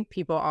that I think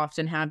people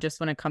often have just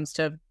when it comes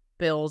to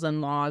bills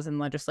and laws and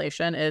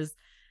legislation is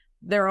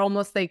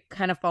they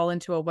kind of fall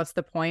into a what's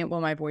the point,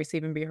 will my voice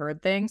even be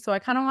heard thing. So I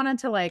kind of wanted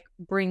to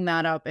bring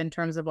that up in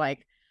terms of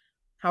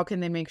how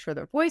can they make sure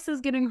their voice is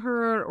getting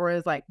heard, or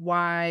is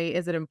why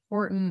is it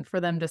important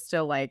for them to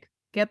still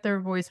get their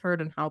voice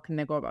heard, and how can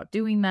they go about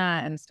doing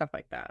that and stuff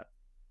like that?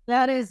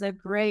 That is a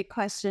great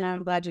question.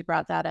 I'm glad you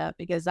brought that up,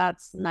 because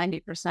that's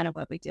 90% of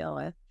what we deal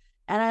with.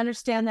 And I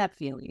understand that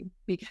feeling,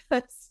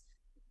 because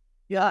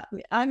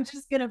I'm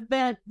just going to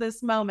vent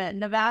this moment.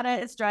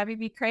 Nevada is driving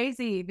me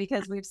crazy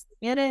because we've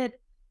submitted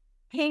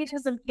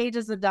pages and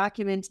pages of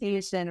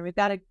documentation. We've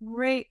got a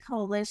great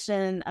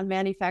coalition of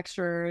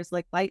manufacturers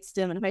like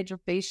LightStim and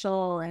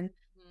Hydrofacial and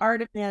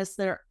Artemis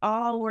that are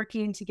all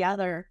working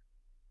together,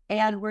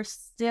 and we're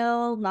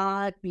still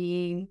not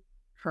being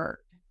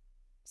heard.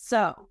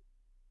 So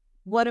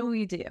what do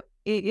we do?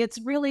 It's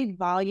really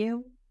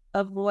volume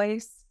of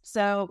voice.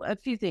 So a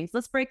few things.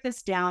 Let's break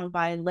this down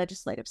by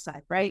legislative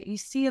side, right? You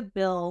see a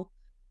bill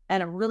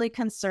and it really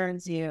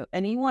concerns you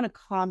and you want to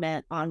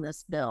comment on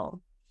this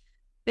bill.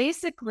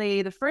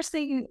 Basically, the first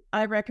thing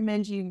I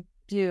recommend you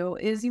do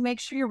is you make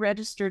sure you're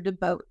registered to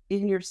vote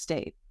in your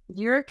state.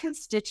 You're a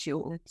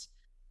constituent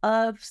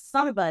of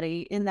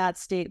somebody in that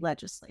state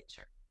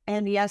legislature.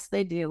 And yes,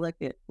 they do look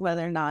at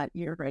whether or not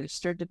you're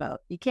registered to vote.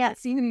 You can't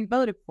see who you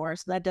voted for,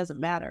 so that doesn't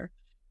matter.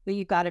 But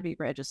you've got to be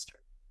registered.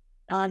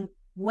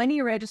 When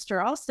you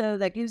register, also,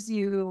 that gives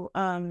you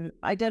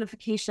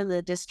identification of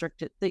the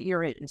district that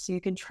you're in, so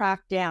you can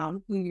track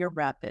down who your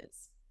rep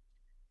is.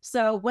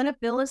 So when a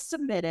bill is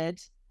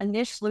submitted,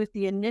 initially with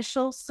the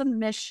initial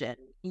submission,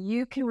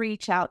 you can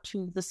reach out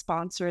to the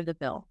sponsor of the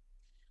bill.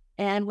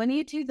 And when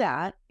you do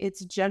that,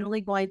 it's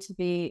generally going to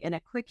be in a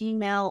quick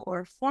email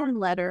or form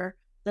letter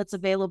that's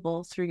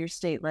available through your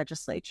state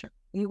legislature.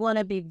 You want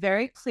to be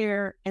very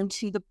clear and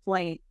to the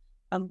point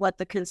of what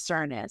the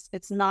concern is.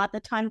 It's not the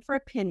time for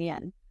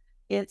opinion.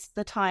 It's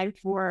the time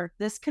for,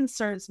 this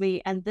concerns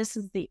me and this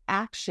is the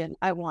action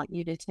I want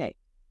you to take.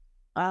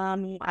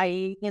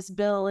 This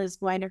bill is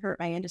going to hurt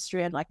my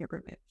industry. I'd like it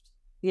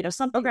removed.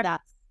 Something Okay.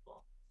 that's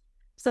cool.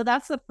 So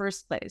that's the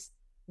first place.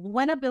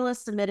 When a bill is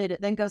submitted,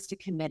 it then goes to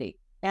committee.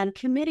 And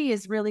committee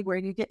is really where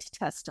you get to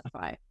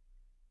testify.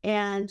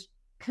 And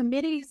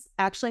committees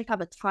actually have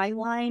a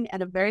timeline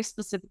and a very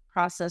specific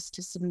process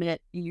to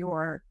submit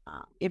your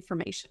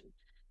information.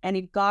 And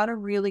you've got to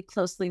really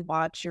closely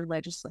watch your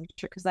legislature,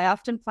 because I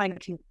often find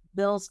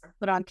bills are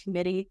put on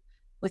committee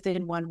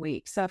within 1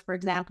 week. So, for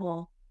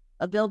example,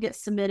 a bill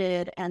gets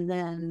submitted, and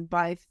then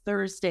by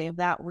Thursday of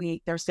that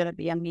week, there's going to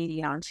be a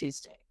meeting on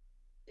Tuesday.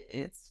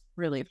 It's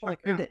really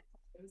important.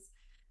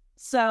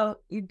 So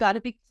you've got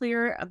to be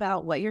clear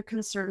about what your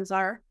concerns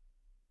are.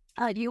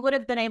 You would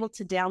have been able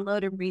to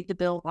download and read the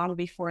bill long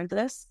before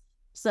this.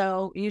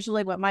 So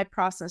usually what my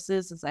process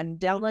is I'm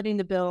downloading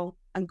the bill,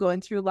 I'm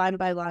going through line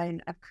by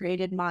line, I've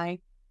created my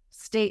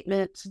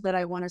statement that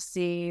I want to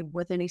see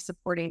with any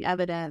supporting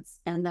evidence.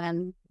 And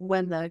then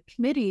when the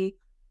committee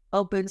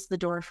opens the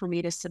door for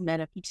me to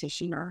submit a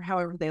petition or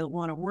however they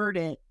want to word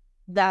it,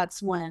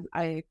 that's when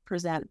I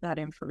present that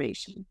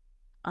information.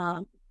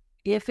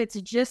 If it's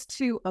just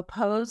to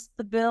oppose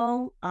the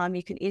bill,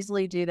 you can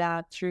easily do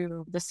that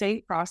through the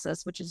same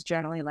process, which is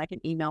generally like an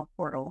email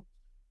portal.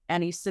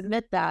 And you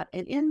submit that.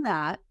 And in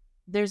that,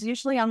 there's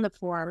usually on the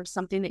form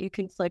something that you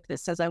can click that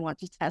says, I want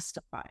to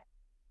testify.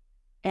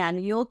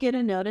 And you'll get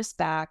a notice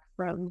back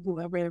from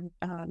whoever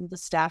the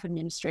staff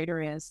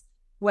administrator is,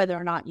 whether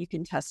or not you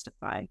can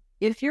testify.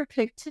 If you're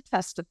picked to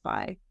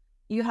testify,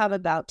 you have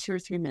about 2 or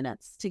 3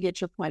 minutes to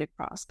get your point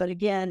across. But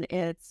again,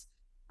 it's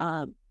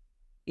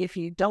if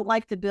you don't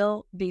like the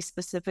bill, be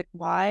specific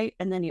why,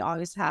 and then you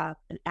always have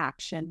an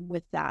action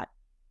with that.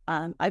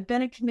 I've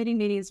been in committee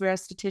meetings where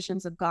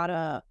estheticians have got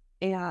up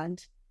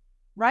and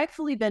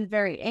rightfully been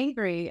very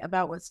angry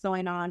about what's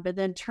going on, but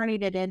then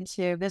turning it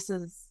into,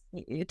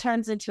 it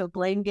turns into a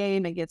blame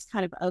game and gets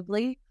kind of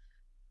ugly.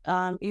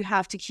 You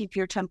have to keep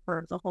your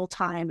temper the whole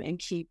time and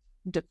keep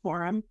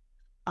decorum,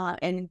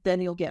 and then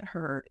you'll get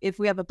heard. If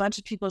we have a bunch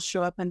of people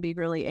show up and be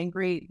really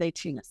angry, they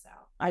tune us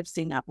out. I've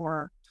seen that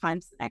more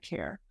times than I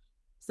care.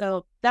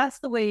 So that's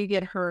the way you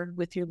get heard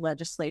with your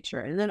legislature.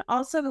 And then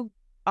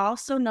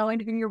also knowing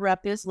who your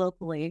rep is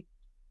locally,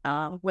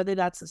 whether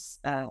that's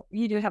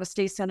you do have a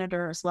state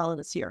senator as well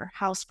as your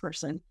House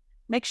person.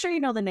 Make sure you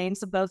know the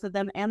names of both of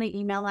them and the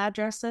email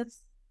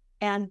addresses,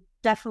 and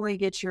definitely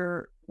get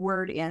your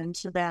word in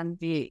to them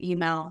via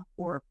email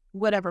or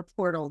whatever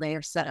portal they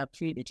are set up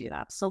for you to do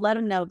that. So let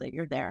them know that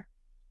you're there.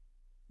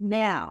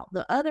 Now,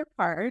 the other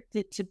part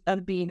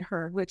of being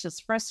heard, which is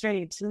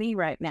frustrating to me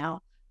right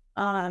now,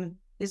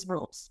 is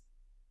rules.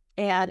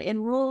 And in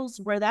rules,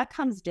 where that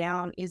comes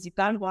down is you've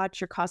got to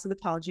watch your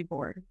cosmetology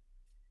board.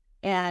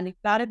 And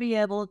you've got to be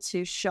able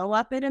to show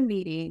up at a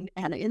meeting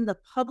and in the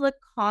public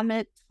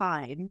comment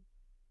time,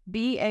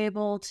 be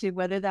able to,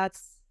 whether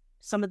that's,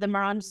 some of them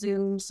are on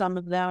Zoom, some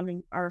of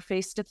them are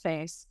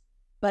face-to-face,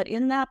 but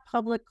in that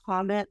public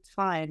comment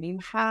time, you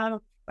have,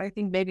 I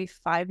think, maybe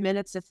 5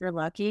 minutes if you're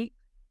lucky.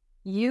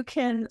 You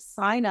can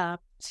sign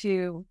up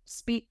to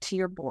speak to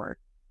your board.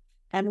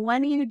 And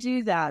when you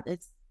do that,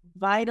 it's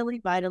vitally,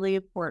 vitally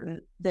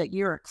important that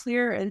you're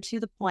clear and to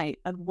the point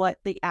of what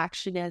the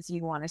action is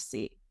you want to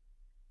see.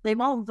 They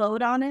won't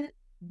vote on it,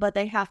 but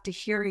they have to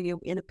hear you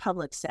in a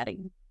public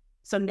setting.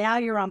 So now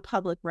you're on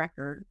public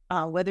record,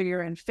 whether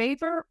you're in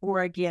favor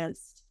or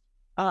against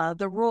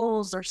the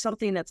rules or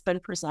something that's been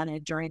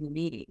presented during the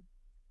meeting.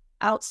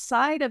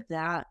 Outside of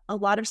that, a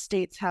lot of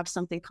states have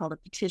something called a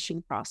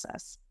petition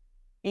process.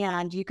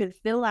 And you can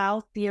fill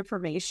out the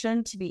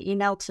information to be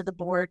emailed to the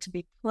board to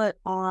be put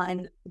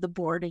on the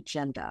board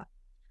agenda.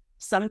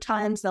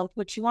 Sometimes they'll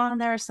put you on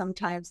there.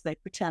 Sometimes they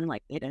pretend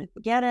like they didn't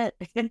get it.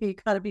 You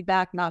got to be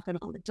back knocking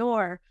on the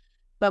door.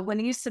 But when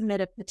you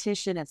submit a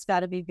petition, it's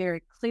got to be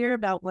very clear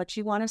about what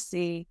you want to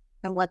see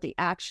and what the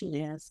action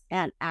is,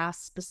 and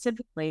ask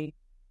specifically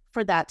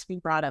for that to be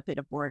brought up at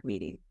a board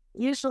meeting.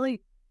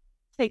 Usually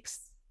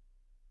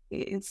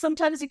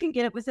sometimes you can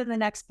get it within the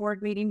next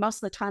board meeting. Most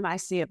of the time I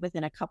see it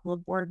within a couple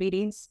of board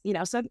meetings,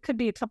 so it could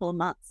be a couple of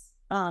months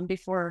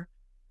before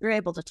you're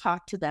able to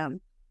talk to them.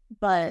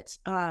 But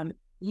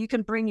you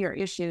can bring your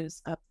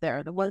issues up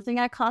there. The one thing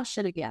I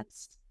caution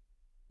against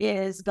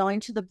is going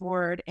to the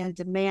board and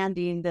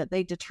demanding that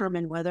they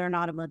determine whether or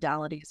not a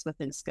modality is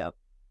within scope.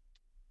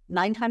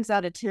 9 times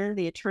out of 10,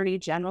 the attorney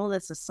general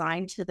that's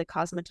assigned to the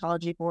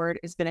cosmetology board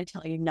is going to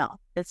tell you, no,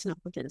 it's not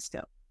within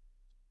scope.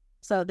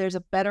 So there's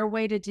a better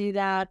way to do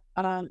that.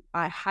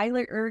 I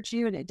highly urge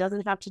you, and it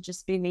doesn't have to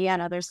just be me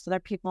and others, other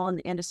people in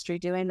the industry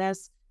doing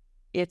this.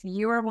 If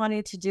you are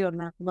wanting to do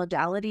a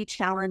modality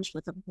challenge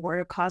with the Board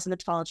of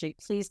Cosmetology,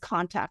 please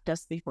contact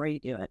us before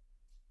you do it.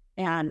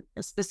 And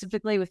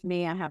specifically with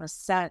me, I have a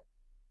set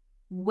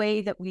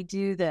way that we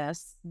do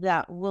this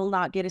that will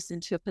not get us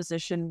into a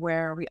position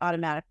where we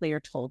automatically are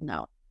told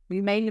no.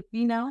 We may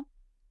be no,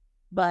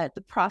 but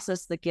the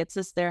process that gets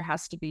us there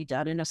has to be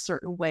done in a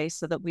certain way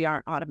so that we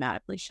aren't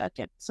automatically shut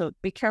down. So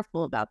be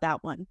careful about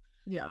that one.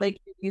 Yeah. Like,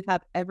 you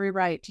have every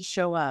right to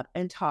show up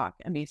and talk.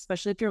 I mean,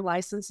 especially if your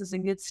license is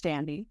in good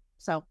standing.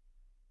 So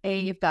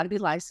you've got to be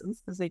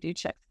licensed, because they do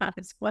check that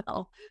as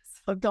well.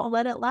 So don't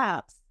let it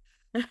lapse.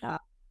 And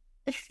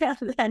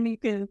then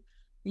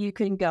you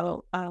can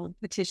go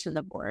petition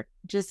the board.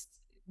 Just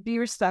be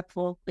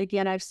respectful.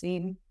 Again, I've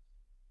seen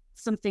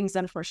some things,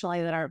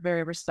 unfortunately, that aren't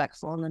very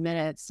respectful. And the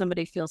minute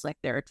somebody feels like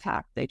they're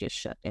attacked, they just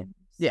shut in.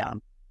 Yeah.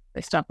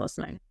 They stop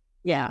listening.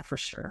 Yeah, for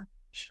sure.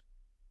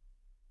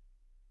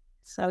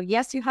 So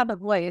yes, you have a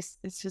voice.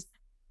 It's just,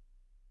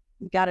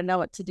 you got to know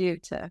what to do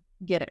to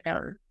get it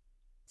heard.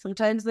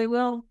 Sometimes they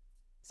will,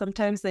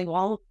 sometimes they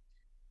won't.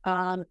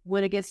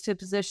 When it gets to a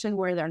position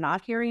where they're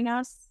not hearing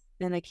us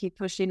and they keep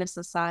pushing us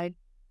aside,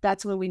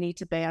 that's when we need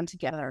to band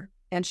together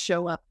and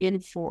show up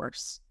in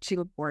force to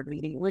a board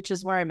meeting, which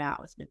is where I'm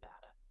at with Nevada.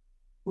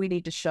 We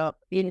need to show up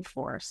in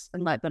force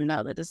and let them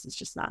know that this is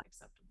just not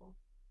acceptable.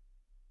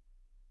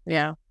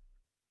 Yeah.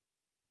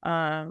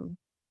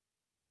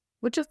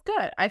 Which is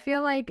good. I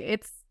feel like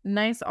it's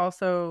nice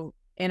also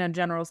in a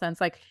general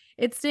sense. Like,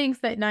 it stinks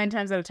that 9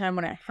 times out of 10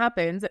 when it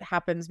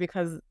happens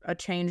because a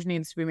change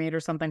needs to be made or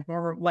something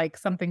more, like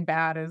something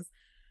bad is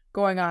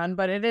going on.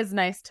 But it is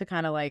nice to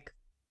kind of like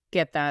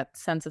get that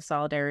sense of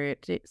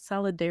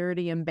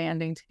solidarity and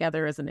banding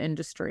together as an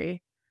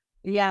industry.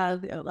 Yeah,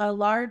 a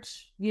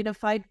large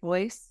unified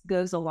voice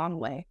goes a long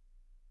way.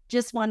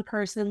 Just one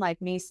person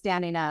like me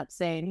standing up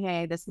saying,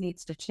 hey, this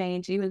needs to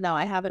change, even though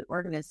I have an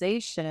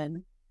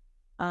organization,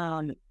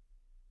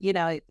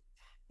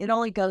 it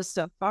only goes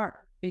so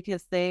far,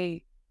 because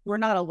we're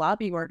not a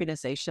lobby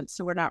organization,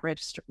 so we're not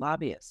registered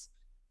lobbyists.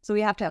 So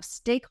we have to have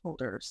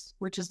stakeholders,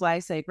 which is why I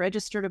say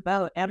register to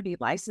vote and be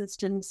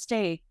licensed in the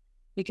state,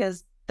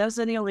 because those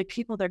are the only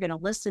people they're going to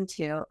listen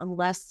to,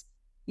 unless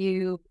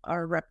you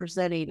are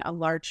representing a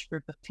large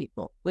group of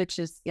people, which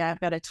is, I've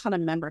got a ton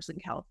of members in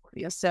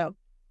California. So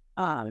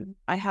I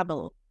have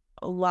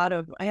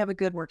I have a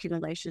good working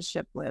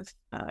relationship with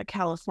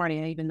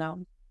California, even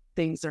though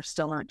things are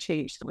still not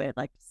changed the way I'd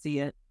like to see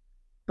it.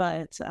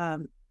 But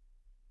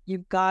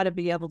you've got to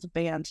be able to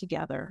band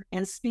together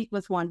and speak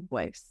with one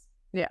voice.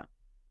 Yeah.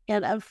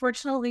 And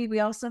unfortunately, we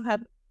also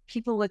have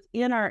people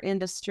within our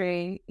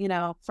industry,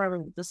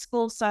 from the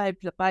school side,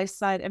 the buy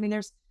side. I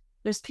mean,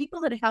 there's people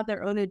that have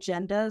their own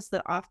agendas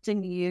that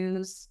often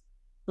use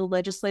the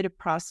legislative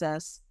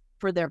process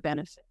for their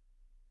benefit.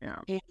 Yeah.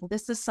 And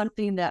this is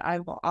something that I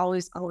will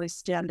always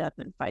stand up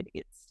and fight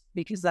against,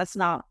 because that's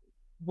not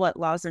what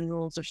laws and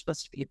rules are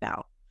supposed to be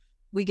about.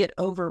 We get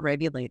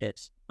over-regulated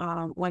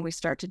when we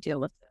start to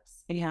deal with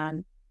this.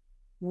 And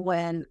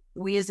when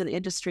we as an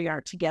industry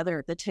aren't together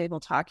at the table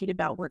talking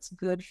about what's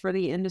good for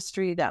the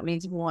industry, that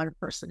means one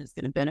person is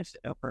going to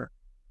benefit over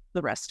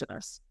the rest of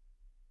us.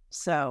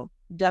 So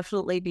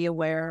definitely be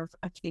aware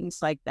of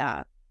things like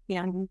that.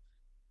 And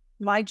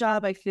my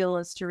job, I feel,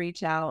 is to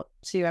reach out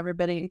to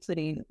everybody,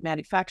 including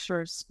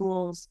manufacturers,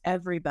 schools,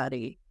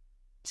 everybody,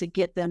 to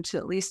get them to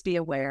at least be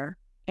aware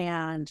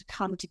and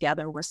come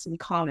together with some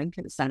common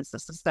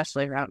consensus,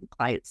 especially around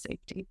client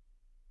safety.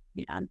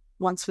 And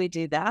once we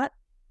do that,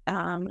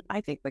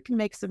 I think we can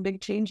make some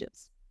big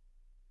changes.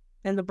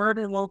 And the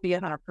burden won't be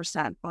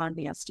 100% on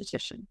the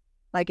institution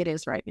like it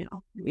is right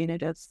now. I mean,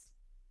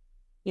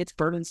 it's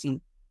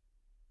burdensome.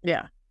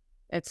 Yeah.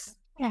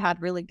 I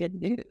had really good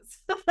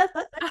news.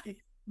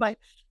 But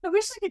I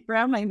wish I could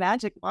grab my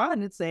magic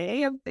wand and say,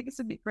 hey, I think this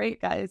would be great,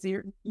 guys.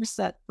 You're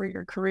set for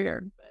your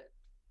career. But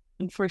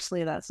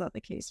unfortunately, that's not the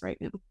case right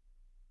now.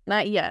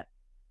 Not yet.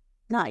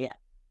 I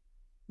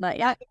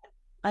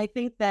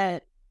think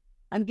that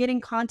I'm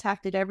getting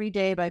contacted every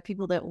day by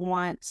people that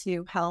want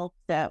to help,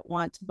 that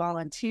want to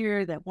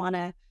volunteer, that want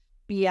to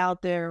be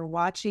out there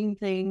watching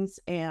things.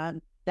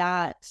 And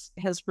that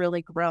has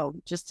really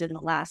grown just in the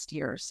last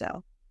year or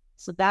so.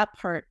 So that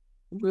part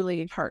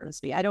really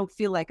heartens me. I don't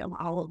feel like I'm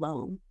all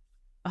alone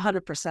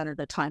 100% of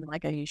the time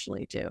like I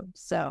usually do.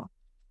 So,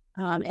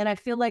 and I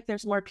feel like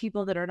there's more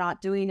people that are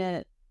not doing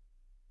it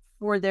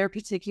for their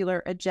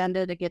particular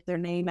agenda to get their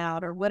name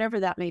out or whatever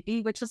that may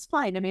be, which is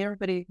fine. I mean,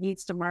 everybody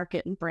needs to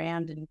market and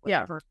brand and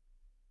whatever. Yeah.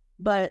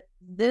 But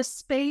this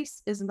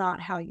space is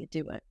not how you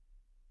do it.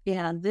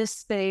 And this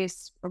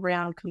space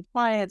around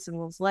compliance and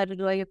rules,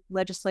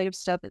 legislative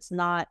stuff, it's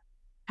not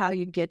how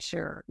you get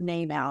your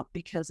name out,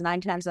 because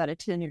 9 times out of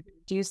 10, you're going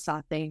to do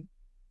something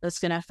that's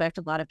going to affect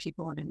a lot of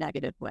people in a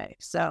negative way.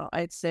 So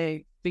I'd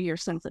say figure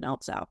something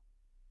else out,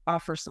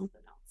 offer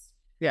something else.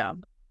 Yeah.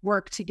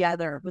 Work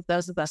together with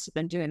those of us who've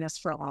been doing this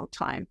for a long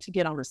time to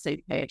get on the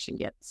same page and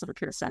get some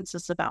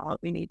consensus about what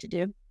we need to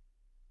do.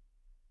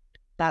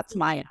 That's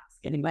my ask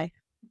anyway.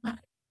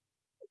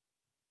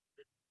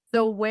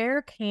 So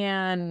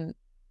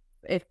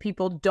if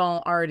people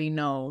don't already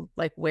know,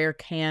 like, where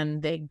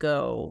can they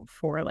go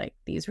for like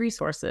these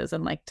resources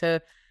and like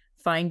to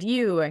find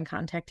you and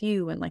contact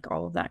you and like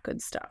all of that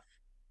good stuff?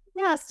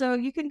 Yeah, so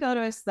you can go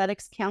to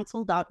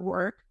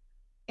aestheticscouncil.org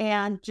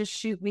and just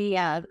shoot me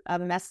a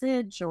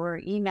message or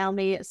email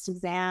me at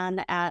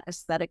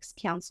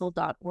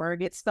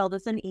Suzanne@aestheticscouncil.org. It's spelled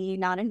with an E,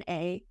 not an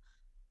A.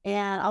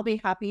 And I'll be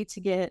happy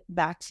to get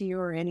back to you,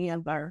 or any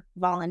of our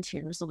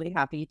volunteers will be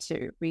happy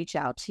to reach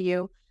out to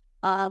you.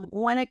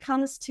 When it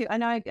comes to, I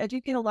know I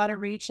do get a lot of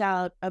reach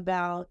out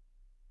about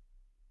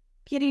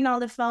getting on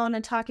the phone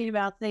and talking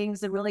about things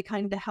that really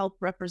kind of help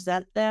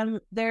represent them.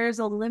 There's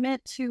a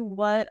limit to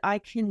what I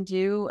can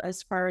do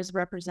as far as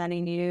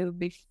representing you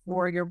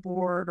before your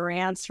board or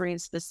answering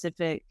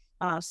specific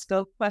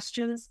scope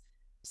questions.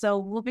 So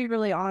we'll be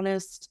really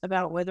honest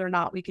about whether or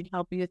not we can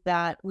help you with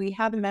that. We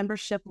have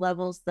membership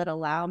levels that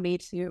allow me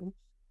to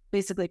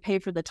basically pay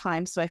for the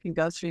time so I can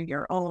go through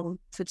your own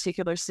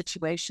particular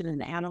situation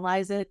and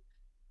analyze it.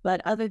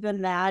 But other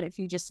than that, if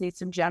you just need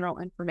some general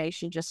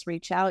information, just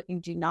reach out. You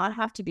do not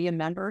have to be a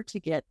member to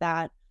get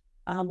that.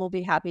 We'll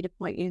be happy to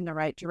point you in the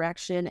right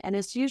direction. And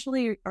it's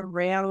usually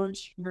around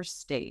your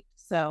state.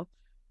 So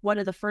one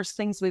of the first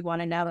things we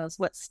want to know is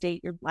what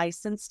state you're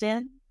licensed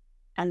in.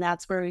 And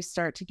that's where we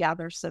start to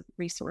gather some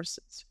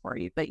resources for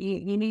you. But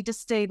you need to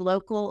stay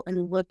local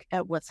and look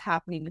at what's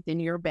happening within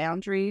your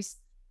boundaries.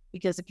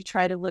 Because if you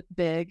try to look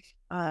big,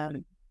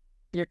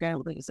 you're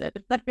going to lose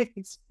it. That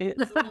makes it,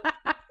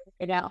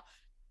 you know.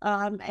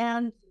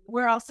 And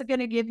we're also going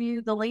to give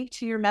you the link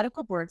to your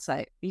medical board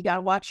site. You got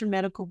to watch your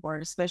medical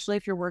board, especially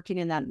if you're working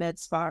in that med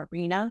spa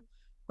arena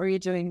or you're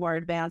doing more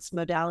advanced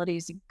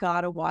modalities. You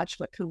got to watch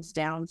what comes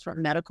down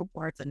from medical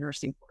boards and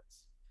nursing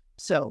boards.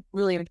 So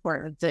really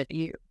important that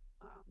you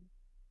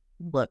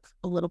look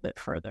a little bit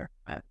further.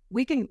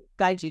 We can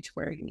guide you to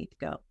where you need to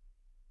go.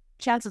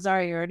 Chances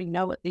are you already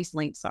know what these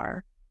links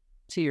are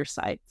to your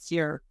sites,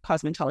 your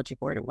cosmetology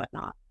board and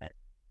whatnot. But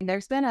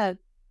there's been a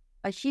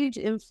huge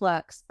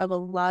influx of a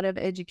lot of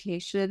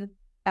education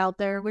out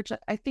there, which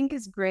I think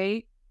is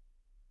great.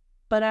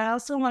 But I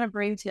also want to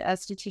bring to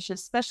estheticians,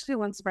 especially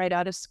ones right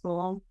out of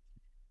school.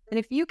 And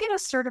if you get a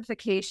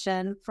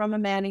certification from a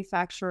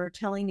manufacturer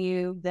telling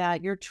you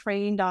that you're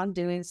trained on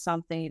doing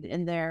something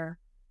in their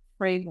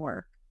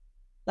framework,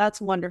 that's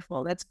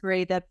wonderful. That's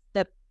great. That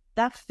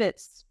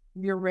fits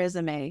your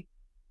resume,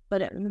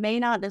 but it may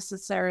not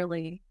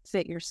necessarily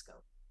fit your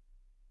scope.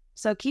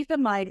 So keep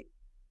in mind,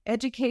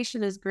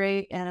 education is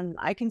great, and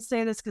I can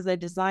say this because I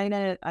design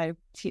it. I've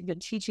been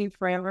teaching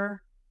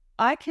forever.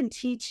 I can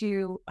teach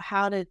you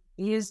how to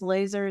use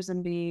lasers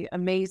and be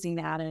amazing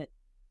at it.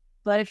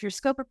 But if your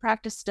scope of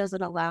practice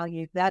doesn't allow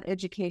you, that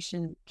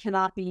education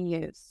cannot be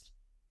used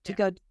to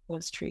go do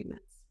those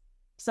treatments.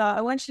 So I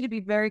want you to be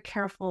very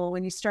careful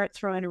when you start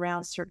throwing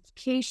around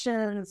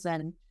certifications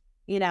and,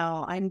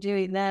 I'm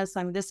doing this,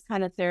 I'm this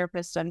kind of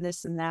therapist, I'm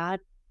this and that.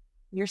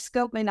 Your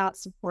scope may not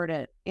support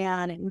it,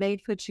 and it may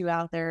put you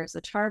out there as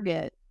a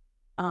target.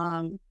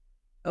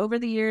 Over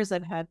the years,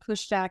 I've had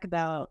pushback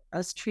about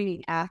us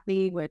treating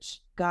acne,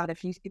 which, God,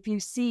 if you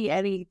see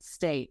any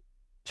state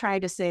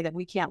trying to say that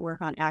we can't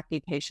work on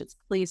acne patients,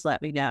 please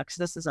let me know, because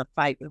this is a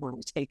fight we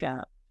want to take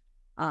up.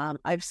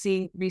 I've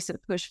seen recent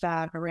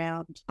pushback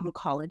around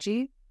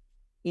oncology,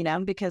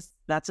 because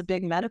that's a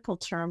big medical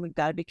term. We've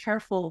got to be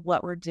careful of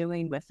what we're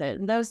doing with it.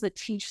 And those that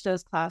teach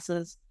those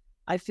classes,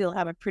 I feel,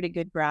 have a pretty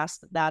good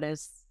grasp that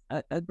is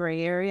a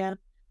gray area.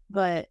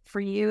 But for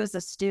you as a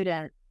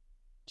student,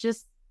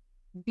 just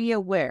be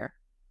aware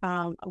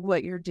of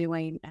what you're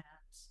doing and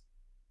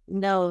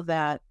know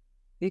that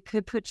it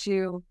could put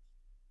you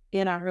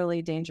in a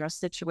really dangerous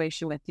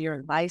situation with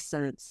your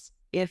license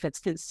if it's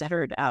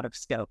considered out of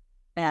scope.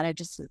 And it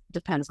just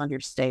depends on your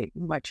state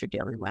and what you're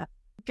dealing with.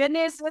 Good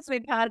news is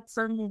we've had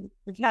some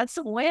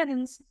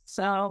wins.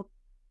 So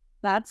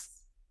that's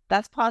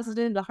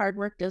positive. The hard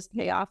work does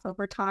pay off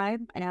over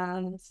time.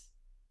 And,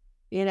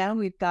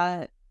 we've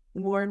got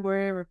more and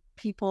more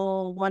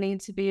people wanting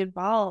to be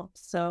involved.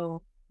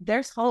 So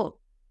there's hope.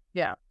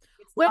 Yeah.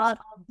 It's not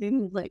all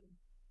doom.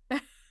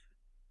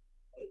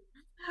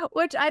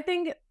 Which I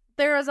think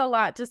there is a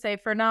lot to say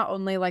for not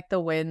only like the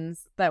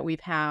wins that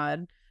we've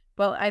had,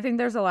 but I think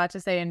there's a lot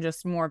to say in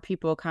just more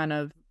people kind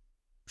of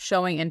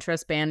showing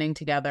interest, banding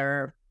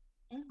together,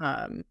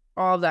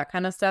 all of that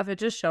kind of stuff. It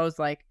just shows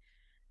like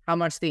how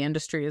much the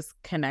industry is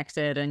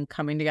connected and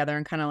coming together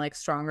and kind of like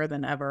stronger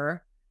than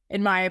ever,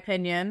 in my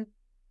opinion.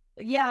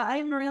 Yeah,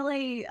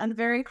 I'm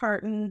very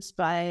heartened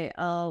by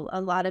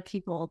a lot of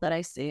people that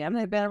I see.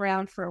 I've been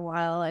around for a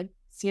while. I've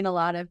seen a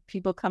lot of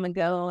people come and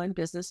go and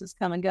businesses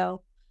come and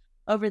go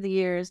over the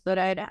years. But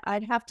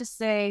I'd have to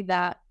say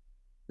that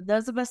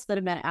those of us that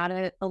have been at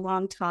it a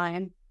long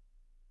time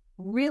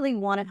really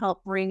want to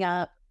help bring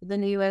up the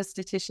new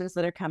estheticians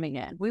that are coming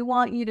in. We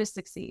want you to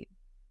succeed.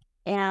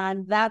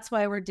 And that's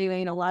why we're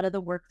doing a lot of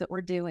the work that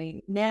we're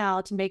doing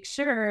now to make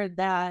sure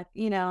that,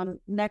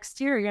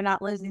 next year you're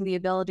not losing the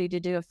ability to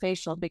do a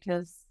facial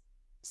because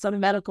some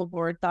medical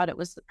board thought it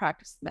was the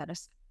practice of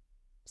medicine.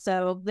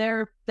 So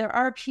there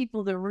are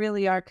people that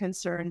really are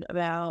concerned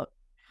about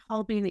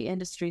helping the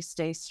industry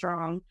stay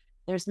strong.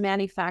 There's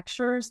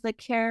manufacturers that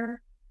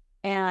care,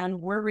 and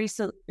we're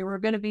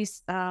going to be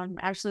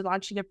actually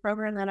launching a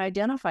program that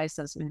identifies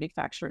those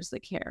manufacturers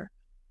that care,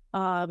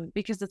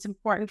 because it's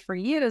important for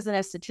you as an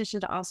esthetician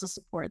to also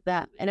support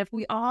them. And if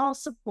we all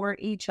support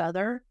each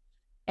other,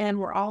 and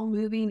we're all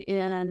moving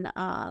in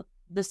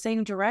the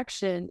same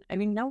direction, I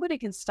mean, nobody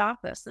can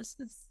stop us.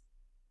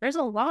 There's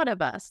a lot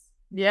of us.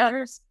 Yeah.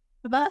 There's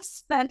of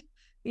us that,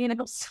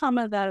 some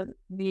of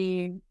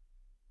the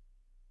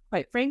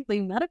quite frankly,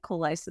 medical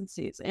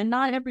licensees, and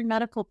not every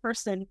medical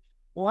person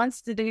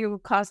wants to do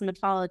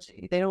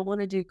cosmetology. They don't want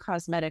to do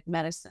cosmetic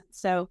medicine.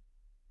 So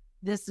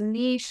this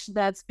niche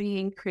that's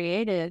being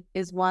created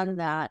is one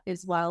that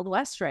is Wild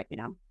West right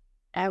now.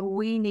 And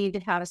we need to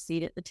have a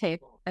seat at the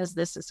table as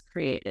this is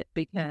created,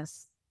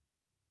 because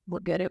we're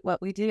good at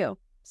what we do.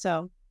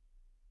 So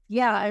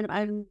yeah,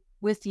 I'm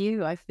with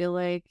you. I feel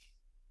like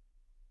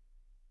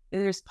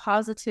there's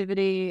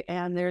positivity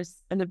and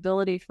there's an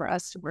ability for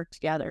us to work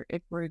together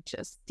if we're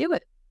just do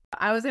it.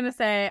 I was going to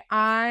say,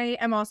 I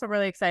am also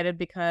really excited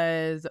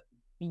because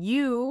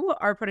you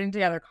are putting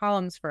together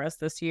columns for us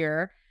this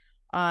year.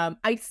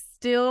 I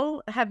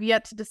still have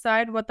yet to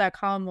decide what that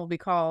column will be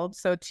called,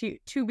 so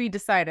to be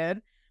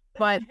decided,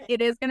 but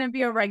it is going to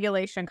be a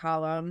regulation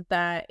column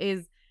that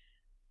is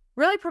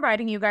really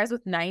providing you guys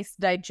with nice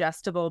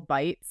digestible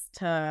bites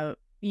to,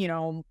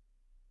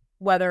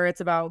 whether it's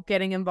about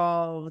getting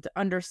involved,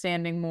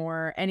 understanding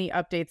more, any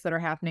updates that are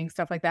happening,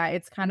 stuff like that.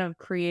 It's kind of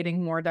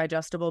creating more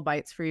digestible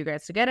bites for you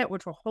guys to get it,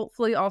 which will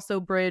hopefully also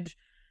bridge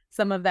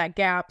some of that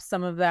gap,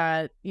 some of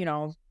that,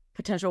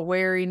 potential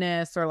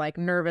wariness or like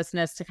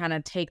nervousness to kind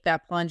of take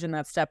that plunge and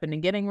that step into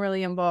getting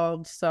really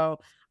involved. So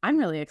I'm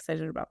really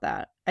excited about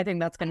that. I think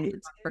that's going to be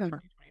for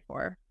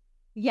 2024.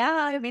 Yeah,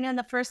 I mean, and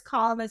the first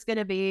column is going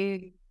to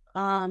be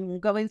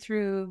going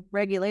through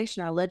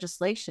regulation or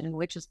legislation,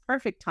 which is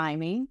perfect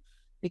timing,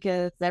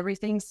 because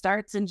everything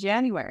starts in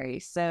January.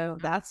 So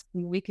that's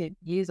when we could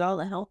use all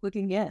the help we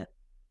can get.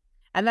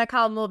 And that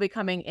column will be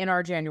coming in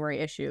our January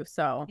issue.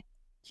 So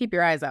keep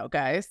your eyes out,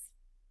 guys.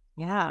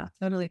 Yeah,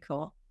 totally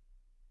cool.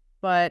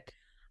 But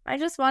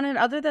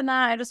other than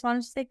that, I just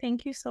wanted to say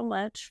thank you so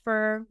much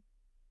for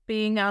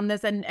being on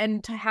this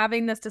and to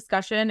having this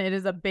discussion. It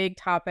is a big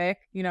topic,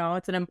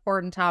 it's an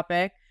important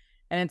topic.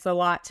 And it's a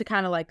lot to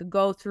kind of like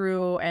go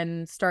through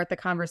and start the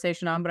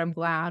conversation on, but I'm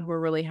glad we're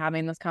really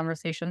having this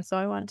conversation. So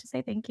I wanted to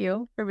say thank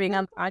you for being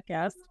on the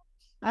podcast.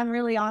 I'm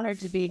really honored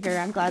to be here.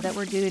 I'm glad that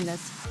we're doing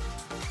this.